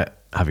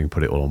regret having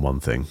put it all on one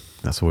thing?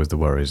 That's always the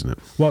worry, isn't it?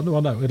 Well,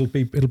 no, it'll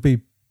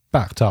be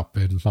backed up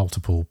in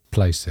multiple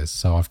places.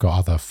 So I've got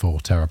other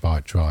 4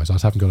 terabyte drives. I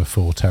haven't got a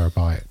 4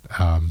 terabyte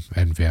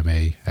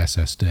NVMe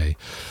SSD.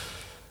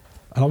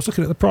 And I was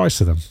looking at the price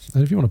of them.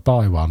 And if you want to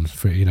buy one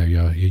for,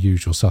 your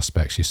usual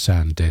suspects, your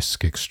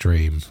SanDisk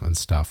Extreme and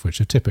stuff, which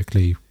have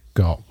typically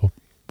got,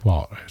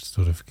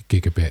 sort of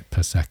gigabit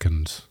per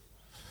second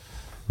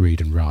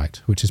read and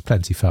write, which is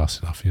plenty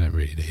fast enough. You don't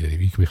really need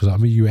it,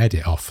 because you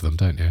edit off them,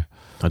 don't you?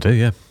 I do,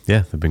 yeah.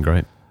 Yeah, they've been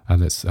great.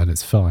 And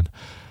it's fine.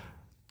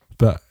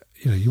 But,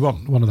 you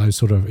want one of those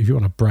sort of, if you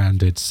want a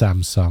branded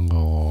Samsung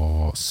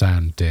or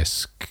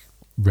SanDisk,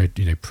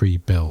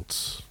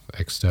 pre-built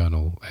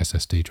external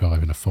SSD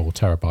drive in a 4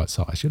 terabyte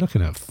size, you're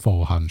looking at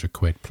 400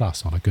 quid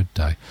plus on a good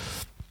day,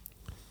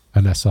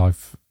 unless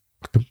I've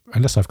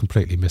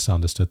completely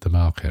misunderstood the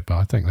market. But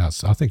I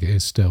think it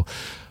is still.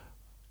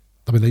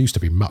 I mean, there used to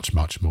be much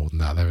more than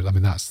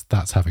that.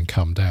 That's having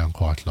come down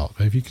quite a lot.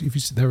 But if you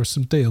there are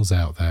some deals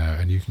out there,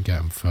 and you can get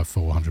them for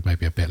 400,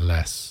 maybe a bit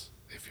less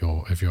if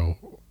you're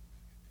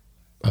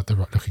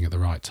looking at the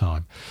right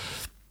time.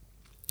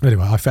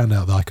 Anyway, I found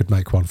out that I could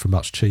make one for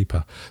much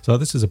cheaper. So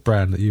this is a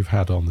brand that you've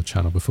had on the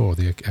channel before,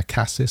 the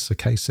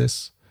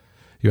Acasis.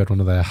 You had one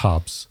of their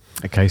hubs.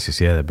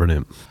 Acasis, yeah, they're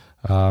brilliant.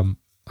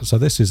 So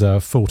this is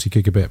a 40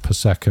 gigabit per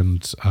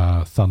second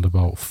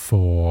Thunderbolt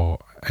 4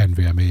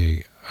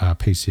 NVMe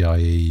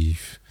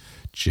PCIe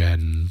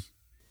Gen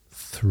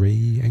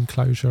 3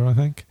 enclosure, I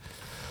think.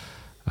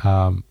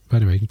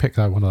 Anyway, you can pick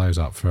one of those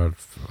up for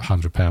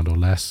 £100 or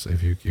less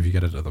if you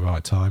get it at the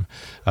right time,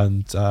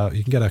 and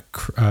you can get a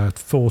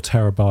 4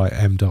 terabyte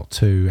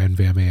M.2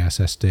 NVMe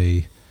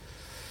SSD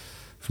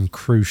from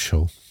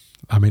Crucial.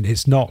 I mean,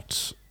 it's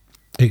not,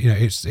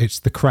 it's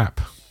the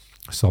crap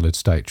solid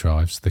state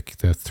drives, the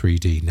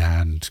 3D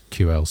NAND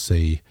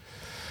QLC,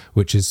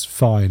 which is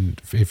fine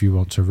if you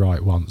want to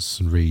write once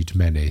and read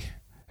many.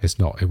 It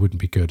wouldn't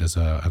be good as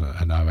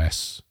an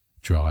OS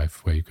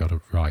drive where you've got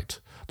to write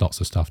lots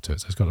of stuff to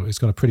it. So it's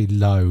got a pretty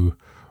low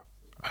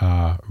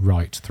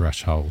write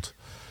threshold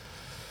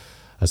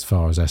as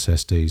far as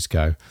SSDs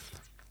go,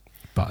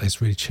 but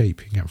it's really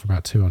cheap. You can get it for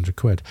about 200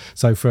 quid.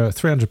 So for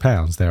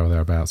 £300 there or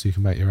thereabouts, you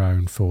can make your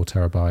own 4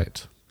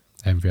 terabyte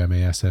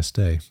NVMe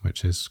SSD,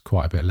 which is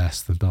quite a bit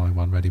less than buying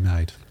one ready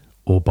made,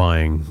 or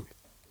buying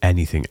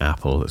anything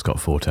Apple that's got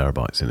 4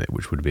 terabytes in it,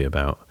 which would be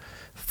about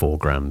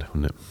 $4,000,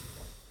 wouldn't it?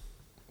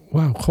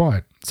 Well,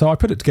 quite. So I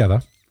put it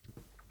together.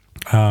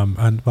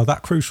 And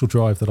that Crucial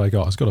drive that I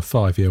got has got a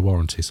 5-year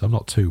warranty, so I'm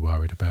not too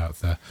worried about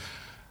the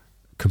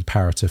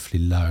comparatively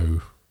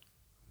low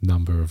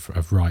number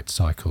of write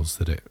cycles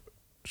that it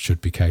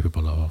should be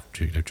capable of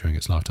during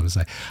its lifetime. As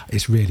I say,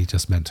 it's really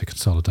just meant to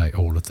consolidate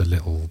all of the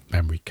little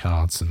memory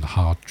cards and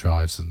hard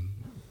drives and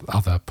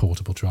other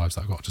portable drives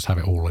that I've got, just have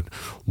it all in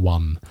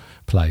one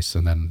place,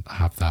 and then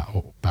have that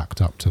all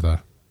backed up to the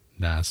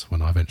NAS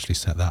when I eventually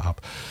set that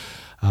up.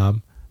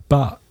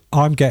 But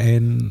I'm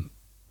getting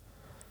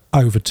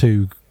over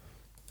 2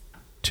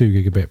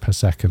 gigabit per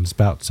second,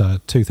 about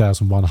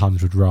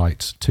 2,100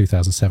 write,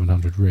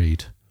 2,700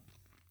 read,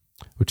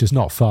 which is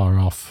not far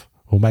off,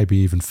 or maybe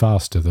even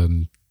faster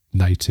than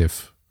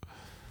native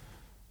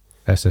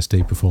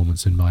SSD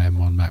performance in my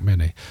M1 Mac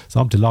Mini. So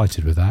I'm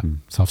delighted with that.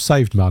 So I've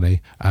saved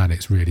money, and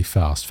it's really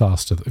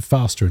faster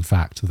in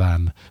fact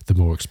than the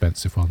more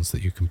expensive ones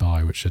that you can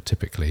buy, which are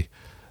typically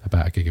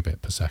about a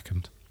gigabit per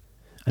second.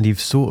 And you've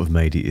sort of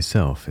made it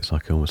yourself. It's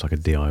almost like a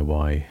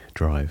DIY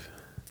drive.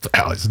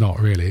 Oh, it's not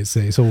really. It's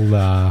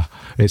all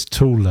it's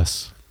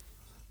toolless.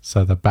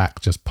 So the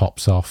back just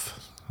pops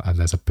off, and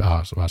there's a.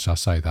 Well, shall I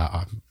say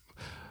that?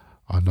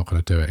 I'm not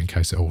going to do it in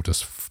case it all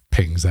just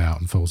pings out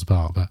and falls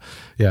apart. But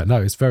yeah,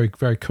 no, it's very,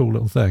 very cool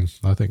little thing.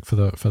 I think for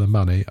the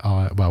money,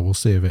 we'll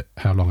see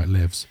how long it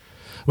lives.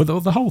 Well,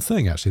 the whole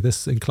thing actually,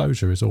 this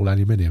enclosure is all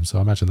aluminium, so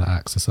I imagine that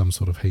acts as some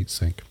sort of heat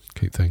sink,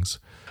 keep things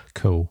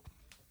cool.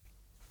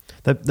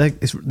 The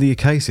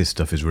Acasis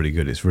stuff is really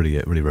good. It's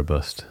really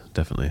robust.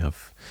 Definitely,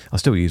 I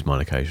still use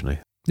mine occasionally.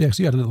 Yeah, because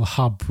you had a little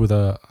hub with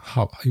a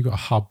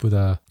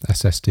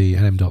SSD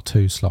and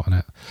M.2 slot in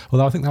it.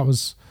 Although I think that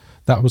was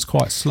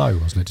quite slow,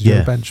 wasn't it? Did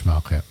you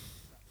benchmark it?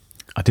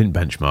 I didn't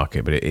benchmark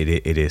it, but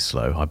it is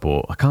slow.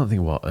 I can't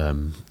think what.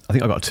 I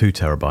think I got a 2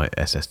 terabyte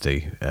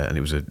SSD, and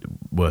it was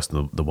worse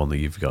than the one that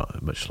you've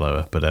got, much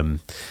slower. But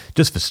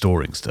just for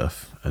storing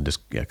stuff and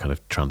just kind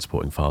of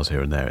transporting files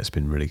here and there, it's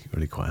been really,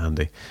 really quite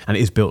handy. And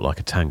it is built like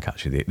a tank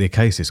actually. The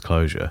Acasis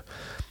closure,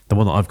 the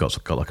one that I've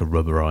got like a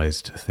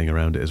rubberized thing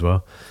around it as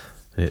well.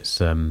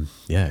 It's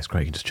it's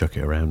great. You can just chuck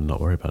it around and not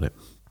worry about it.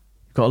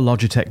 Got a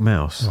Logitech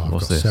mouse. Oh, I've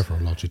got several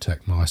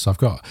Logitech mice. I've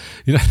got,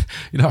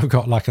 I've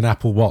got like an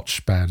Apple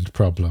Watch band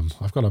problem.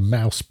 I've got a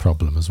mouse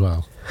problem as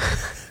well.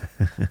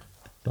 I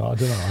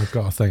don't know. I've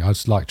got a thing. I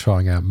just like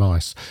trying out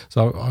mice.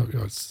 So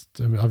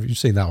you've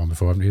seen that one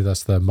before, haven't you?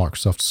 That's the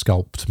Microsoft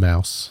Sculpt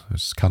mouse.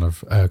 It's kind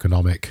of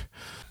ergonomic.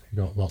 You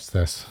got, what's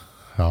this?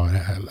 Oh,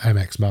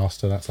 MX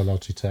Master. That's a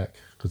Logitech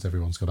because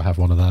everyone's got to have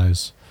one of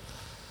those.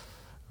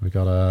 We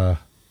got a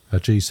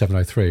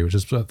G703, which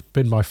has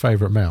been my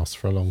favourite mouse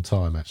for a long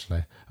time,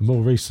 actually. And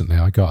more recently,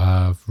 I got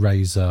a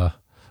Razer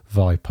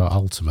Viper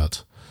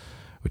Ultimate,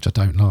 which I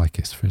don't like.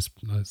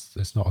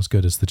 It's not as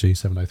good as the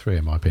G703,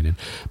 in my opinion.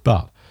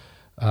 But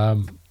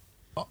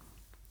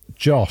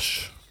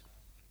Josh,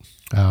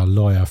 our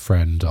lawyer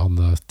friend on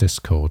the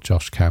Discord,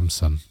 Josh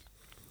Camson,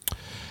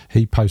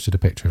 he posted a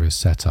picture of his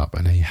setup,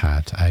 and he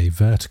had a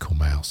vertical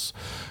mouse.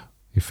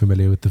 You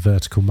familiar with the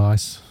vertical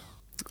mice?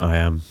 I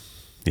am.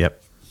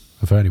 Yep.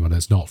 For anyone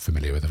that's not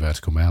familiar with a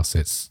vertical mouse,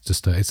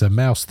 it's a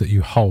mouse that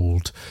you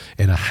hold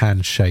in a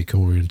handshake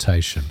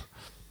orientation.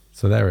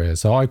 So there it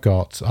is. So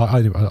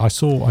I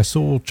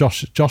saw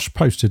Josh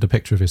posted a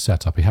picture of his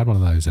setup. He had one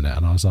of those in it,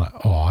 and I was like,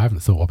 oh, I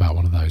haven't thought about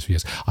one of those for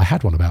years. I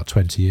had one about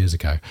 20 years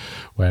ago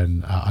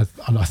when I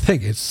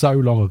think it's so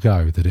long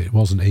ago that it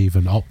wasn't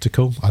even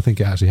optical. I think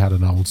it actually had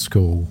an old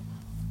school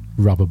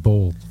rubber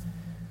ball,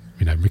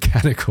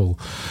 mechanical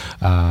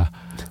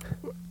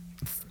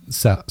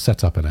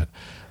setup in it,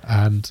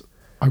 and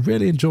I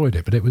really enjoyed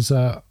it, but it was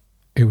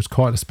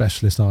quite a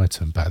specialist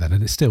item back then,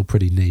 and it's still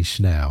pretty niche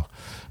now.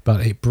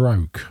 But it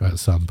broke at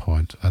some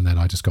point, and then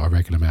I just got a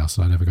regular mouse,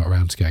 and I never got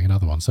around to getting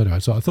another one. So anyway,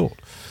 I thought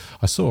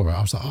I saw it.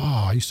 I was like,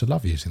 I used to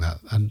love using that,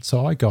 and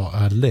so I got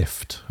a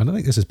Lift, and I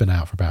think this has been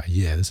out for about a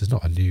year. This is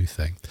not a new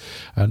thing,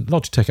 and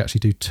Logitech actually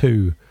do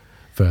 2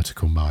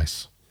 vertical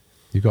mice.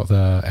 You've got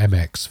the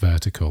MX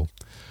Vertical,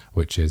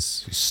 which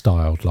is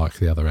styled like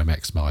the other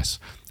MX mice,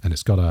 and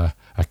it's got a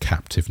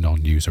captive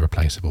non-user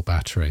replaceable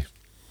battery.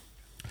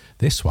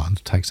 This one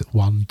takes it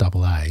 1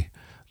 AA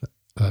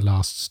that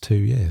lasts 2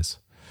 years.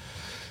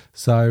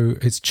 So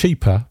it's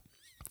cheaper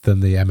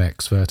than the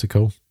MX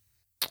Vertical.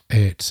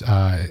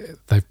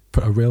 They've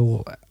put a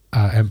real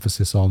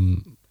emphasis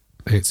on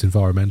its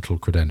environmental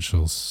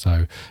credentials.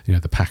 So,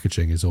 the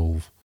packaging is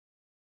all,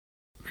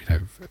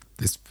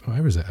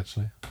 where is it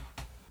actually?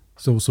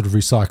 It's all sort of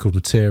recycled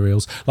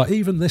materials. Like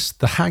even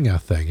the hanger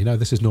thing,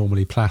 this is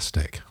normally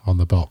plastic on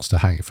the box to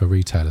hang it for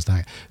retailers to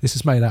hang. This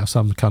is made out of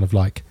some kind of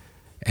like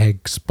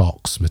eggs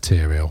box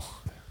material,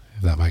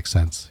 if that makes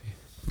sense.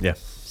 Yeah.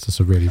 It's just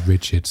a really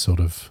rigid sort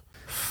of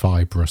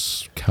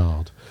fibrous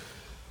card.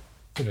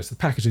 So the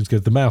packaging's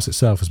good. The mouse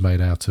itself is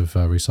made out of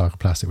recycled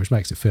plastic, which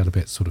makes it feel a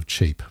bit sort of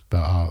cheap, but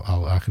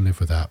I can live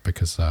with that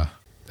because they're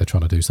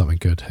trying to do something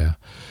good here.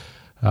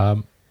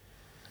 I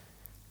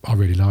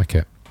really like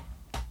it.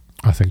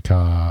 I think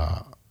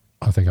I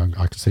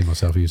can see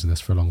myself using this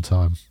for a long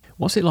time.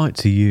 What's it like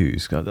to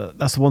use?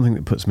 That's the one thing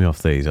that puts me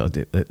off these.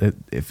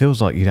 It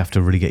feels like you'd have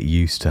to really get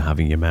used to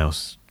having your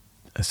mouse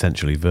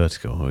essentially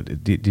vertical.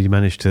 Did you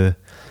manage to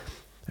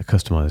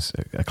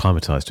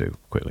acclimatise to it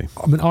quickly?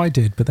 I mean, I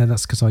did, but then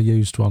that's because I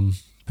used one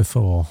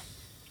before.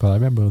 But I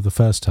remember the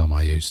first time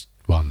I used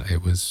one,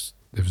 it was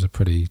a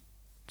pretty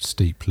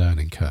steep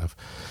learning curve.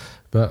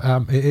 But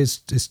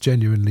it's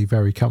genuinely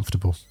very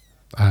comfortable.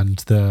 And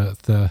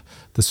the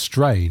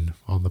strain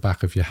on the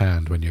back of your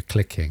hand when you're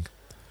clicking,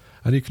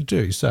 and you can do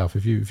it yourself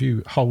if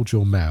you hold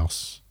your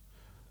mouse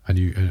and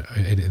you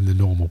in the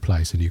normal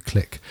place and you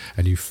click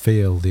and you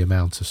feel the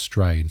amount of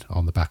strain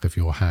on the back of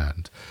your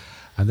hand,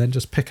 and then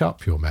just pick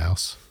up your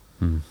mouse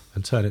and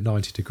turn it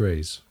 90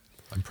 degrees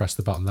and press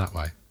the button that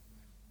way,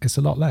 it's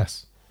a lot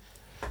less.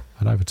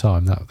 And over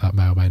time that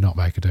may or may not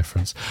make a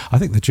difference. I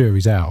think the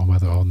jury's out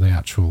on the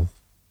actual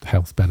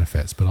health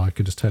benefits, but I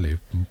can just tell you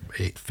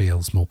it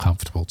feels more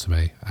comfortable to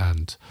me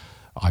and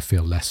I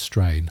feel less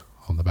strain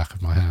on the back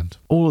of my hand.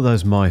 All of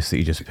those mice that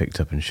you just picked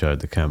up and showed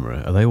the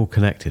camera, are they all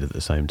connected at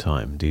the same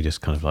time? Do you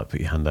just kind of like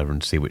put your hand over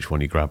and see which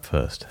one you grab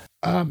first?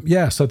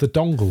 Yeah, so the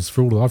dongles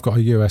for all of them, I've got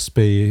a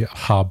USB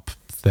hub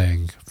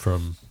thing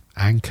from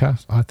Anker,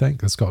 I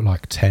think, that's got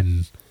like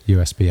 10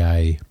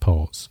 USB-A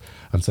ports.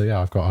 And so,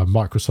 I've got a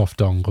Microsoft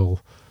dongle.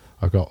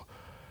 I've got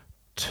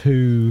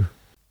three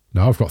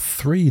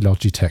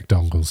Logitech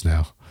dongles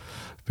now,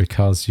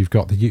 because you've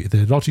got the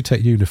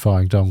Logitech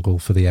unifying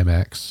dongle for the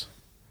MX.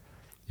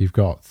 You've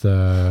got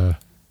the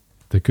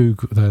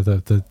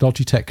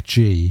Logitech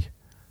G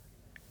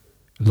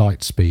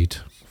Lightspeed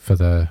for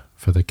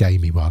the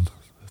gamey one,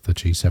 the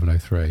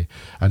G703,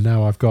 and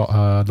now I've got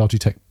a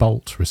Logitech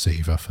Bolt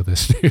receiver for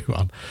this new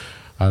one,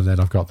 and then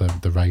I've got the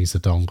Razer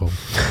dongle.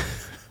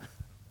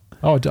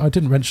 Oh, I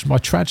didn't mention my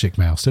Tragic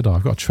mouse, did I?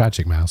 I've got a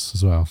Tragic mouse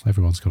as well.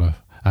 Everyone's got a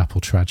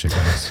Apple Tragic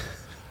mouse.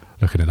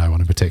 Looking at no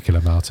one in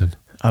particular, Martin.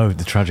 Oh,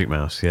 the Tragic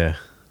mouse, yeah.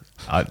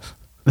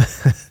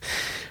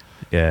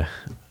 Yeah,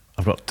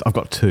 I've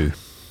got two.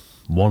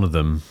 One of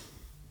them,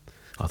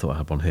 I thought I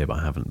had one here, but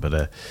I haven't.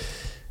 But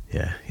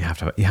yeah, you have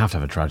to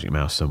have a Tragic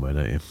mouse somewhere,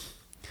 don't you?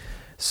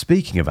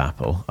 Speaking of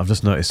Apple, I've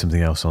just noticed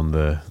something else on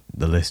the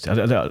list.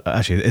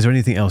 Actually, is there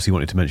anything else you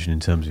wanted to mention in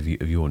terms of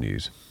your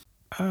news?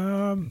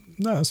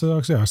 No, so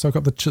I've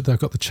got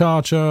the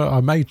charger.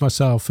 I made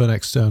myself an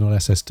external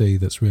SSD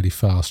that's really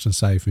fast and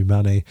saved me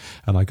money,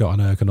 and I got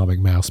an ergonomic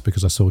mouse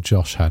because I saw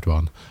Josh had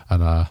one,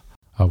 and I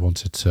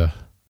wanted to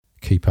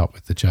keep up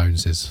with the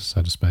Joneses,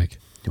 so to speak.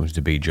 You wanted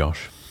to be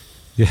Josh?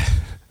 Yeah.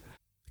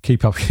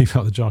 Keep up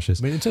the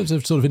Joshes. I mean, in terms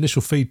of sort of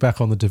initial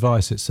feedback on the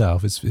device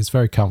itself, it's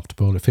very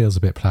comfortable. It feels a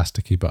bit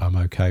plasticky, but I'm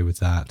okay with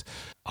that.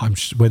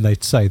 When they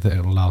say that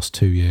it'll last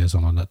 2 years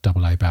on a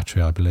AA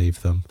battery, I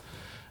believe them.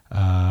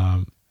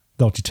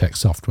 Logitech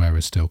software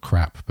is still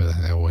crap, but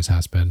it always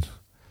has been.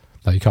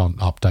 Now, you can't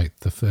update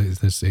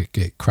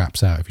it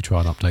craps out if you try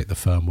and update the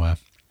firmware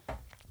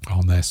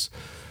on this.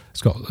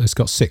 It's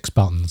got 6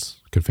 buttons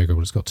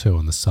configurable. It's got 2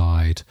 on the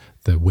side.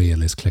 The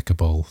wheel is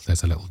clickable.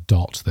 There's a little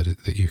dot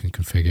that you can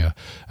configure,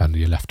 and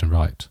your left and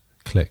right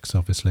clicks,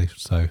 obviously.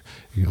 So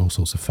all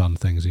sorts of fun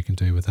things you can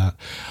do with that.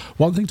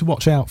 One thing to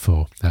watch out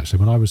for, actually,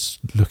 when I was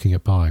looking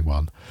at buying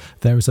one,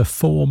 there is a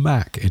 4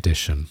 Mac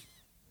edition.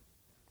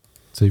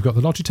 So you've got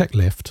the Logitech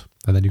Lift,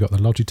 and then you've got the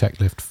Logitech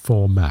Lift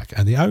 4 Mac.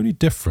 And the only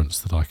difference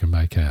that I can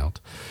make out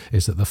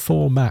is that the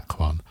 4 Mac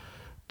one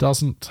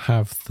doesn't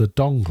have the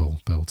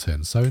dongle built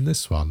in. So in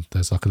this one,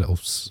 there's like a little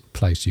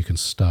place you can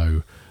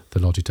stow the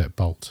Logitech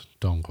Bolt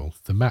dongle.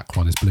 The Mac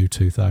one is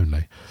Bluetooth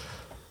only.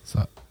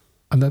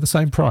 And they're the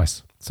same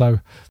price. So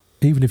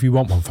even if you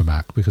want one for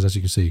Mac, because as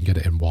you can see, you can get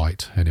it in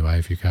white anyway,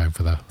 if you're going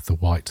for the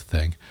white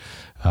thing,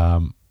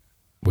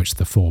 which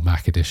the 4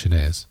 Mac edition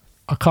is,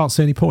 I can't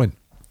see any point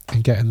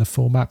in getting the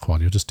 4 Mac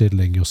one. You're just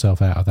diddling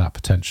yourself out of that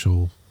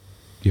potential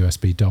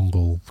USB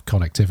dongle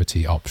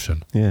connectivity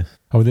option. Yeah.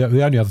 Oh, the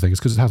only other thing is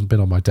because it hasn't been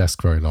on my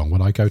desk very long.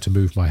 When I go to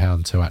move my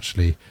hand to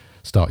actually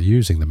start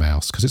using the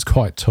mouse, because it's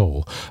quite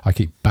tall, I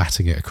keep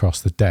batting it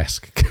across the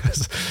desk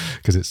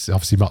because it's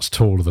obviously much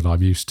taller than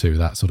I'm used to,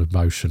 that sort of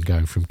motion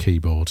going from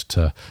keyboard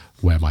to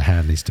where my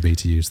hand needs to be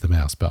to use the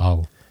mouse. But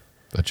I'll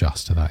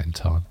adjust to that in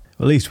time.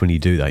 Well, at least when you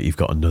do that, you've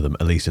got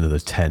at least another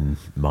 10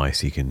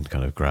 mice you can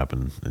kind of grab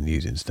and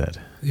use instead.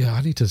 Yeah,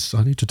 I need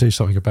to do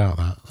something about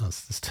that.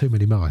 There's too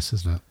many mice,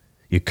 isn't it?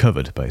 You're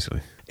covered, basically.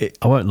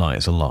 I won't lie,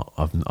 it's a lot.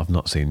 I've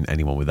not seen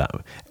anyone with that,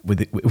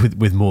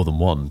 with more than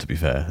one. To be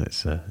fair,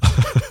 it's to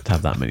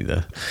have that many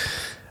there.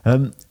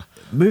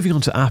 Moving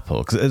on to Apple,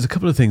 because there's a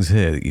couple of things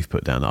here that you've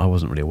put down that I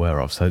wasn't really aware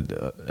of. So,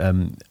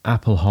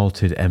 Apple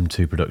halted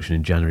M2 production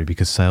in January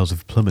because sales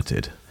have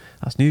plummeted.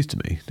 That's news to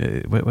me.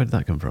 Where did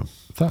that come from?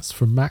 That's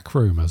from Mac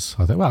Rumors,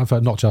 I think. Well, in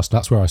fact, not just.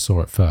 That's where I saw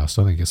it first.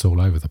 I think it's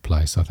all over the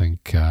place. I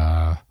think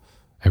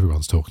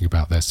everyone's talking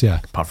about this.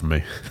 Yeah, apart from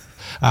me.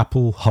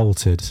 Apple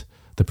halted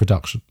the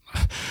production.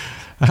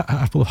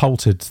 Apple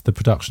halted the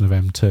production of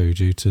M2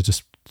 due to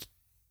just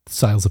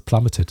sales have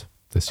plummeted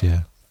this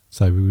year.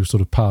 So we were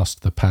sort of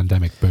past the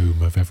pandemic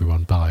boom of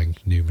everyone buying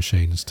new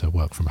machines to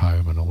work from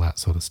home and all that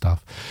sort of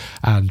stuff,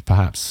 and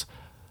perhaps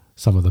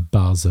some of the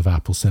buzz of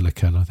Apple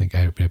Silicon. I think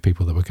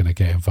people that were going to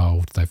get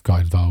involved, they've got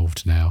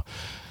involved now,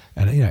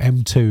 and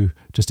M2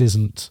 just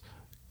isn't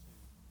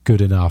good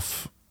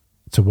enough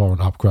to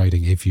warrant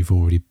upgrading if you've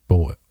already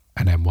bought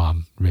an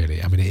M1.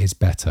 Really, I mean, it is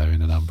better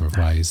in a number of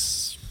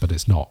ways, but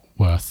it's not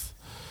worth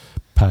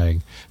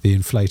paying the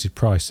inflated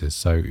prices.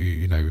 So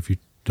if you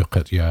look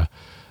at your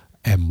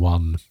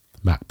M1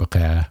 MacBook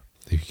Air,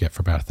 you could get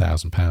for about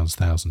 £1,000,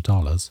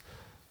 $1,000,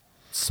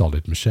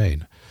 solid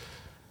machine.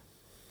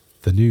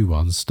 The new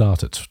ones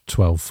start at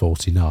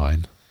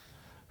 $1,249,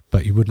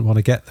 but you wouldn't want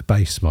to get the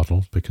base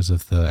model because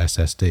of the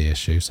SSD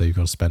issue. So you've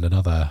got to spend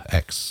another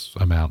X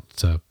amount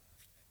to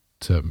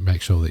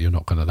make sure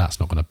that that's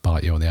not going to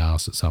bite you on the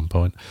arse at some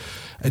point.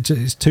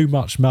 It's too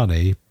much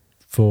money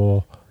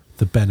for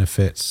the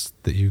benefits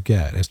that you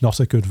get. It's not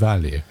a good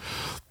value,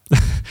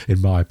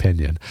 in my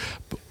opinion.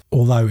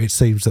 Although it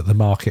seems that the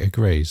market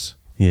agrees.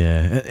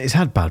 Yeah, it's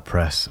had bad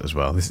press as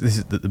well. This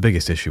is the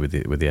biggest issue with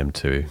the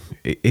M2.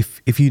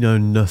 If you know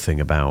nothing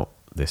about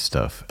this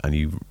stuff and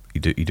you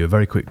do a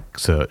very quick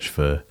search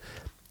for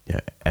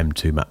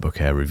M2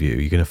 MacBook Air review,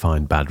 you're going to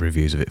find bad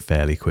reviews of it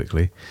fairly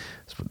quickly.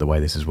 That's the way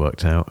this has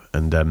worked out.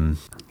 And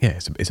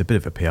it's a bit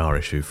of a PR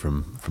issue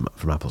from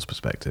Apple's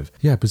perspective.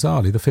 Yeah,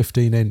 bizarrely, the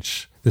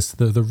 15-inch,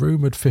 the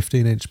rumoured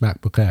 15-inch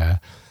MacBook Air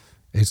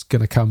is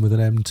going to come with an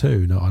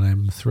M2, not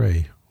an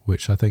M3,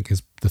 which I think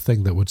is the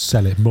thing that would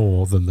sell it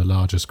more than the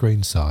larger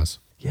screen size.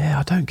 Yeah,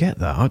 I don't get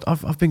that.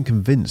 I've been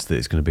convinced that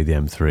it's going to be the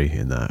M3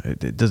 in that.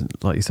 It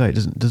doesn't, like you say, it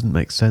doesn't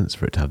make sense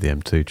for it to have the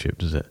M2 chip,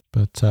 does it?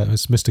 But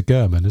it's Mr.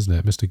 Gurman, isn't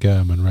it? Mr.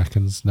 Gurman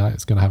reckons no,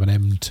 it's going to have an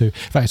M2. In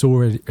fact,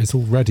 it's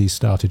already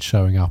started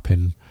showing up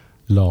in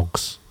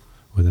logs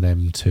with an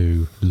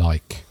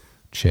M2-like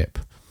chip.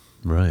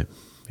 Right,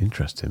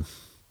 interesting.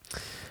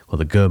 Well,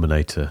 the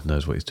Gurmanator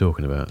knows what he's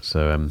talking about.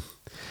 So,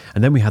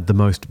 and then we had the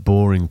most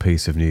boring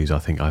piece of news I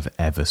think I've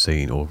ever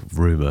seen, or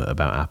rumour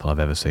about Apple I've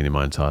ever seen in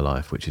my entire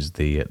life, which is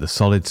the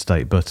solid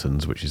state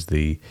buttons, which is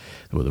the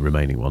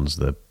remaining ones,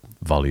 the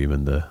volume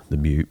and the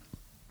mute,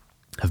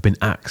 have been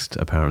axed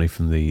apparently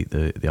from the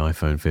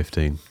iPhone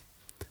 15. And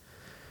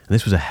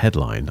this was a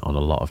headline on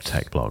a lot of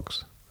tech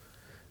blogs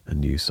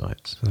and news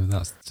sites. So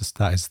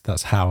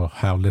that's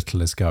how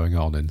little is going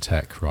on in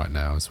tech right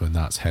now, is when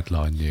that's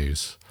headline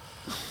news.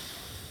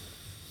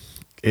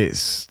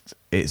 It's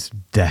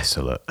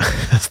desolate.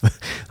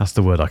 That's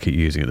the word I keep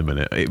using at the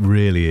minute. It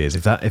really is.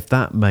 If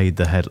that made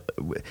the head,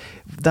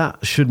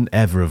 that shouldn't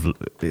ever have.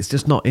 It's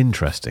just not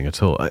interesting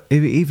at all.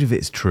 Even if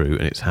it's true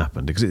and it's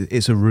happened, because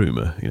it's a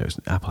rumor.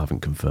 Apple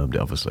haven't confirmed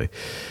it, obviously.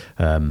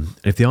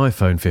 If the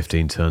iPhone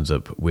 15 turns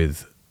up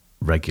with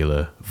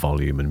regular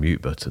volume and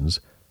mute buttons,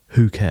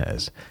 who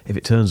cares? If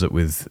it turns up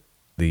with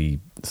the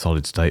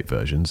solid state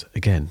versions,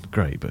 again,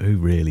 great. But who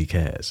really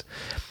cares?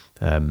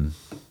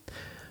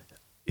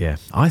 Yeah,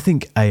 I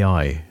think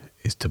AI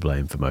is to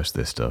blame for most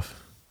of this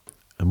stuff.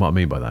 And what I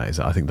mean by that is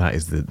that I think that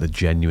is the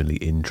genuinely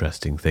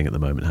interesting thing at the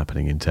moment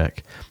happening in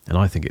tech. And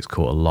I think it's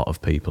caught a lot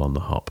of people on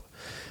the hop.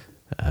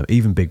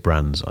 Even big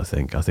brands, I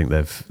think. I think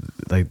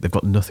they've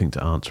got nothing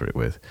to answer it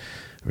with,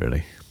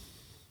 really.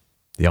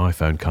 The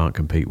iPhone can't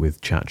compete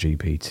with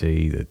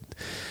ChatGPT. The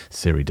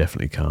Siri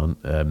definitely can't.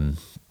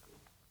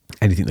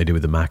 Anything they do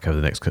with the Mac over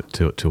the next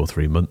 2 or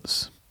 3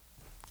 months,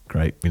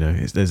 great.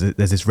 There's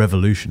this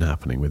revolution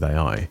happening with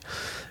AI,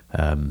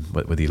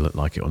 whether you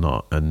like it or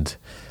not, and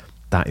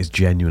that is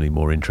genuinely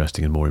more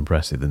interesting and more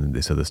impressive than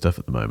this other stuff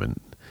at the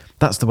moment.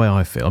 That's the way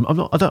I feel.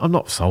 I'm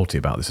not salty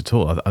about this at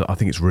all. I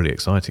think it's really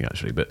exciting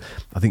actually, but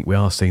I think we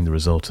are seeing the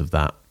result of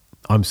that.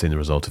 I'm seeing the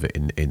result of it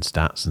in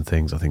stats and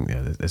things. I think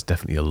there's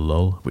definitely a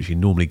lull, which you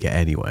normally get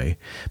anyway.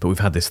 But we've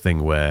had this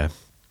thing where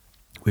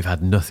we've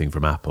had nothing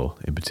from Apple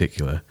in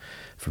particular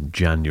from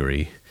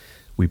January,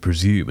 we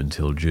presume,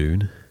 until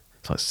June.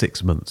 It's like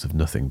 6 months of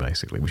nothing,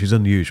 basically, which is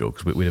unusual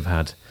because we'd have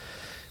had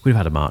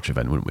a March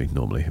event, wouldn't we?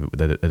 Normally,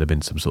 there'd have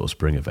been some sort of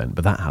spring event,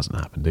 but that hasn't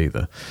happened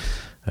either.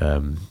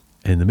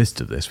 In the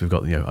midst of this, we've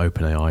got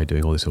OpenAI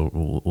doing all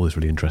this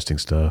really interesting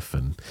stuff,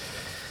 and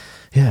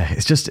yeah,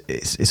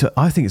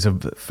 I think it's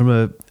from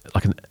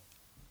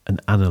an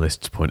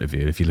analyst's point of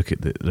view. If you look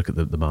at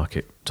the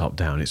market top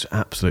down, it's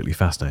absolutely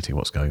fascinating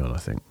what's going on. I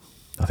think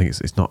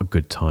it's not a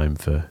good time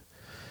for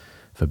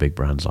big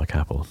brands like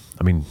Apple.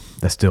 I mean,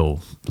 they're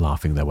still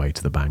laughing their way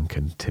to the bank,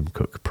 and Tim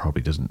Cook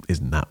probably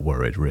isn't that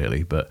worried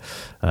really. But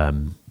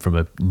from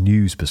a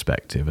news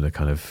perspective and a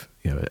kind of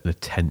an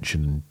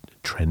attention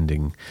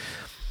trending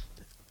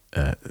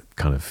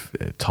kind of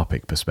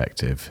topic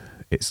perspective,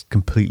 it's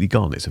completely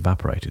gone. It's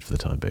evaporated for the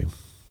time being.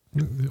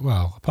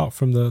 Well, apart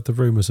from the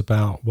rumours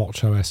about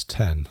WatchOS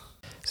 10.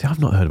 See, I've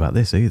not heard about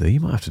this either. You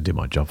might have to do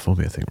my job for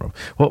me, I think, Rob.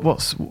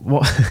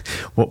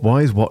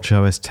 Why is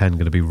WatchOS 10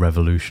 going to be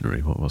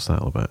revolutionary? What's that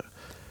all about?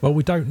 Well,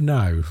 we don't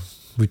know.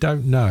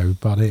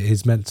 But it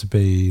is meant to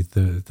be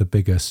the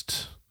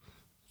biggest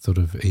sort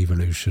of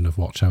evolution of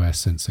WatchOS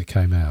since it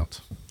came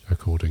out,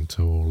 according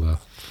to all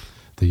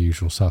the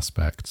usual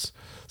suspects.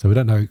 So we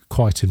don't know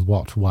quite in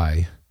what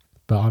way,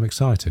 but I'm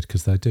excited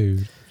because they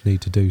do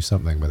need to do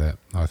something with it,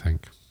 I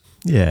think.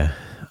 Yeah,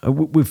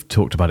 we've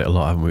talked about it a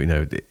lot, haven't we?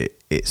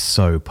 It's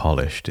so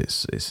polished.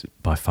 It's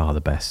by far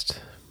the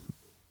best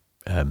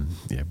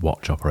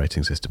watch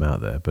operating system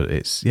out there. But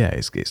it's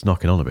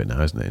knocking on a bit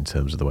now, isn't it? In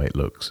terms of the way it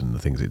looks and the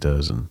things it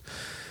does. And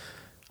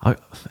I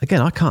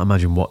can't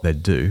imagine what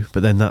they'd do.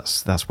 But then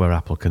that's where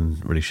Apple can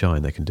really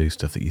shine. They can do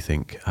stuff that you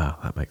think,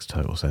 that makes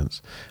total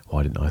sense.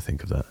 Why didn't I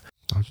think of that?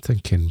 I'm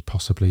thinking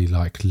possibly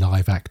like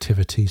live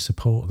activity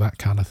support, that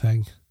kind of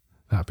thing.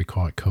 That'd be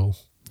quite cool.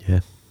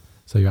 Yeah.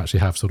 So you actually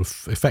have sort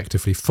of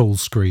effectively full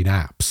screen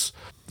apps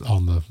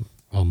on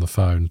the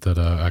phone that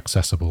are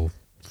accessible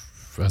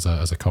as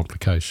a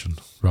complication,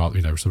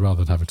 rather so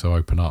rather than having to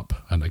open up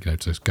and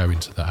just go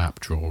into the app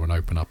drawer and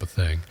open up a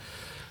thing,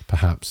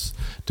 perhaps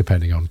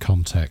depending on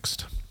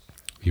context,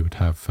 you would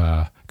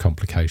have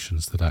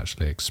complications that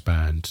actually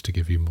expand to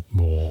give you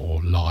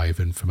more live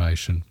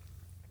information,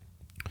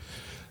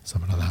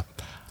 something like that.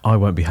 I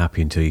won't be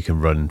happy until you can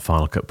run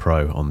Final Cut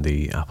Pro on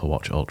the Apple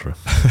Watch Ultra.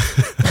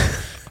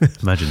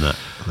 Imagine that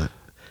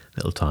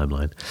little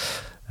timeline.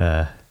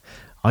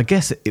 I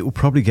guess it will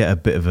probably get a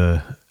bit of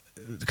a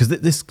because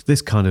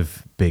this kind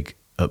of big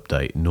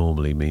update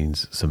normally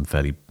means some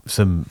fairly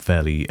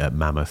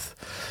mammoth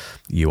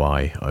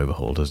UI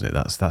overhaul, doesn't it?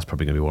 That's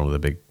probably going to be one of the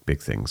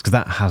big things, because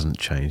that hasn't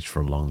changed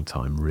for a long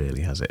time,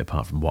 really, has it?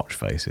 Apart from watch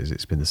faces,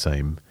 it's been the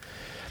same.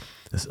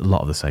 There's a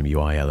lot of the same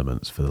UI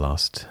elements for the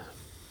last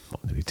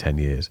maybe 10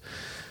 years.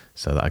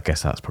 So I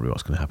guess that's probably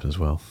what's going to happen as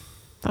well.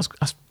 That's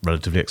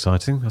relatively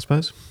exciting, I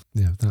suppose.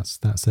 Yeah, that's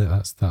it.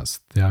 That's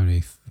the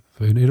only.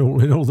 In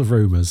all the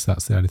rumours,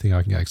 that's the only thing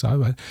I can get excited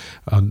about.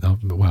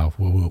 Well,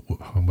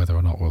 whether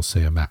or not we'll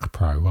see a Mac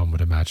Pro, one would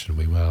imagine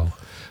we will,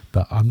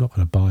 but I'm not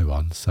going to buy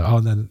one. So,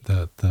 and then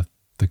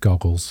the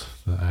goggles,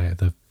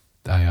 the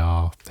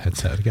AR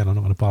headset. Again, I'm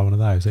not going to buy one of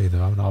those either.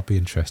 I'll be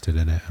interested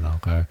in it, and I'll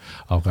go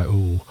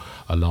ooh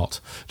a lot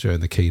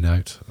during the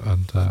keynote,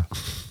 and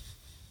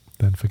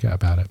then forget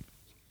about it.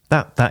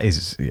 That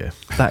is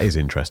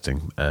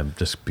interesting.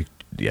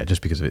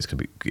 Just because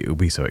it'll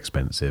be so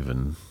expensive,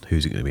 and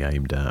who's it going to be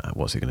aimed at?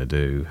 What's it going to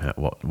do?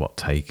 What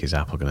take is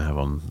Apple going to have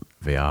on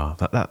VR?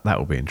 That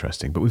will be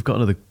interesting. But we've got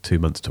another 2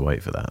 months to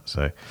wait for that.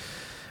 So,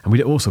 and we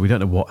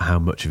don't know how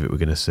much of it we're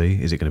going to see.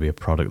 Is it going to be a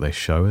product they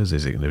show us?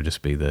 Is it going to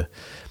just be the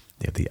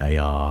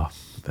AR?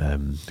 I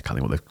can't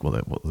think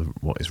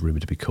what is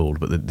rumored to be called,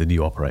 but the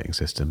new operating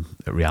system,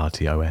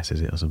 Reality OS, is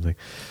it, or something?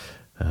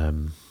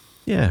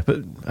 Yeah,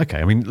 but okay.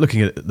 I mean,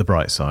 looking at the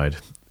bright side,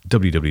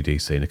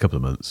 WWDC in a couple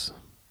of months.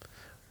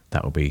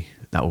 That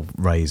will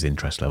raise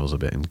interest levels a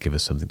bit and give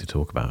us something to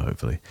talk about,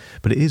 hopefully.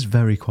 But it is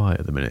very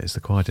quiet at the minute. It's the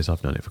quietest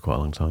I've known it for quite a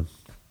long time.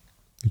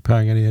 You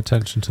paying any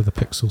attention to the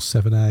Pixel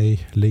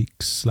 7a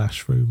leaks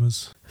 /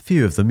 rumours? A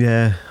few of them,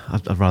 yeah.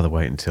 I'd rather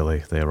wait until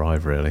they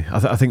arrive, really.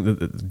 I think that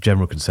the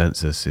general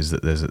consensus is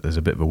that there's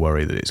a bit of a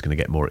worry that it's going to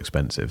get more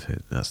expensive.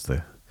 Just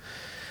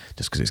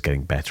because it's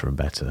getting better and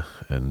better,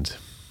 and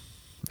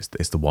it's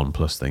the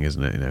OnePlus thing,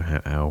 isn't it? You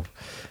know,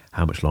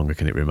 how much longer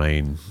can it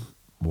remain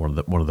one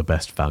of the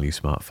best value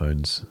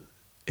smartphones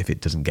if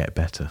it doesn't get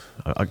better?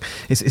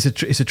 It's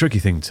a tricky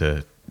thing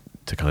to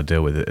kind of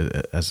deal with,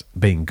 as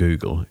being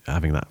Google,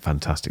 having that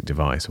fantastic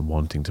device and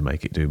wanting to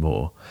make it do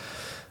more.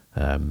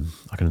 I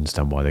can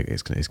understand why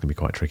it's going to be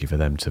quite tricky for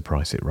them to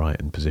price it right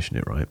and position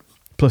it right.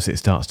 Plus, it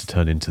starts to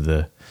turn into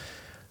the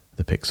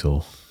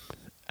Pixel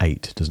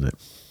 8, doesn't it?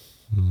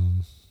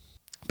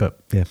 But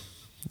yeah,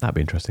 that'd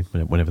be interesting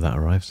whenever that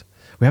arrives.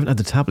 We haven't had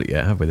the tablet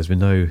yet, have we? There's been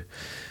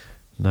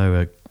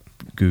no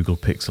Google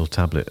Pixel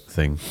tablet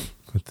thing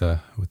with the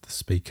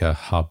speaker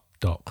hub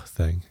dock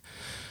thing.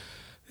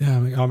 Yeah,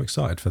 I'm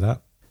excited for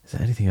that. Is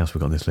there anything else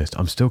we've got on this list?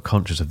 I'm still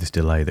conscious of this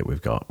delay that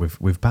we've got.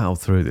 We've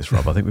battled through this,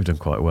 Rob. I think we've done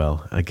quite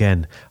well.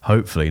 Again,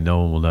 hopefully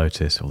no one will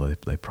notice, although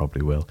they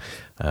probably will.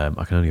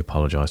 I can only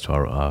apologise to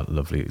our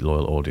lovely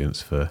loyal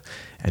audience for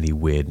any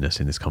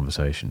weirdness in this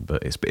conversation,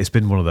 but it's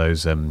been one of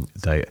those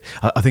days.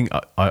 I think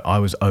I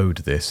was owed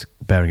this,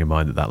 bearing in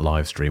mind that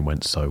live stream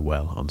went so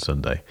well on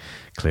Sunday.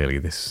 Clearly,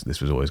 this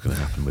was always going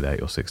to happen with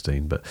 8 or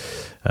 16, but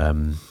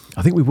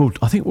I think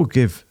we'll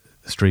give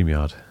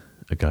StreamYard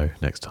a go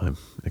next time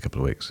in a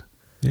couple of weeks.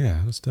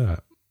 Yeah, let's do it.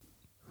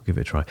 We'll give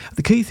it a try.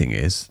 The key thing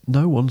is,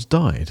 no one's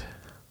died.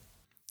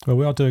 Well,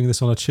 we are doing this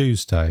on a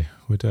Tuesday.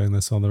 We're doing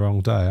this on the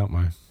wrong day, aren't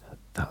we?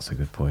 That's a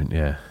good point.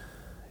 Yeah,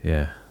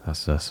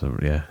 that's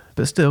yeah.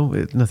 But still,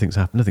 nothing's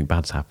happened. Nothing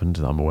bad's happened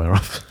that I'm aware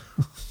of.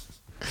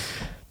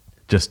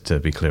 Just to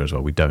be clear as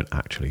well, we don't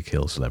actually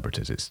kill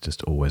celebrities. It's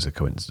just always a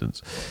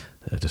coincidence,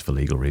 just for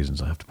legal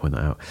reasons. I have to point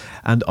that out.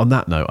 And on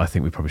that note, I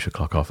think we probably should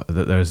clock off.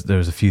 There's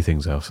a few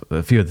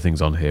other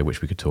things on here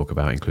which we could talk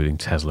about, including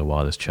Tesla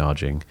wireless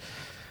charging,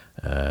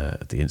 the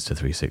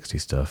Insta360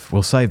 stuff.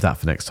 We'll save that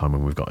for next time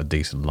when we've got a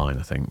decent line,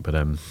 I think. But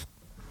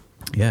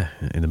yeah,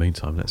 in the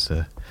meantime, let's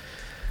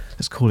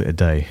call it a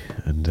day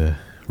and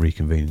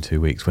reconvene in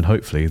 2 weeks when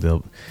hopefully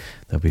there'll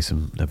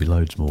be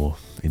loads more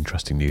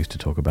interesting news to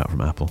talk about from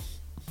Apple.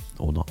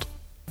 Or not.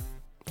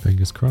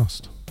 Fingers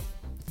crossed.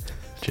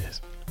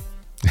 Cheers.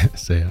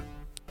 See ya.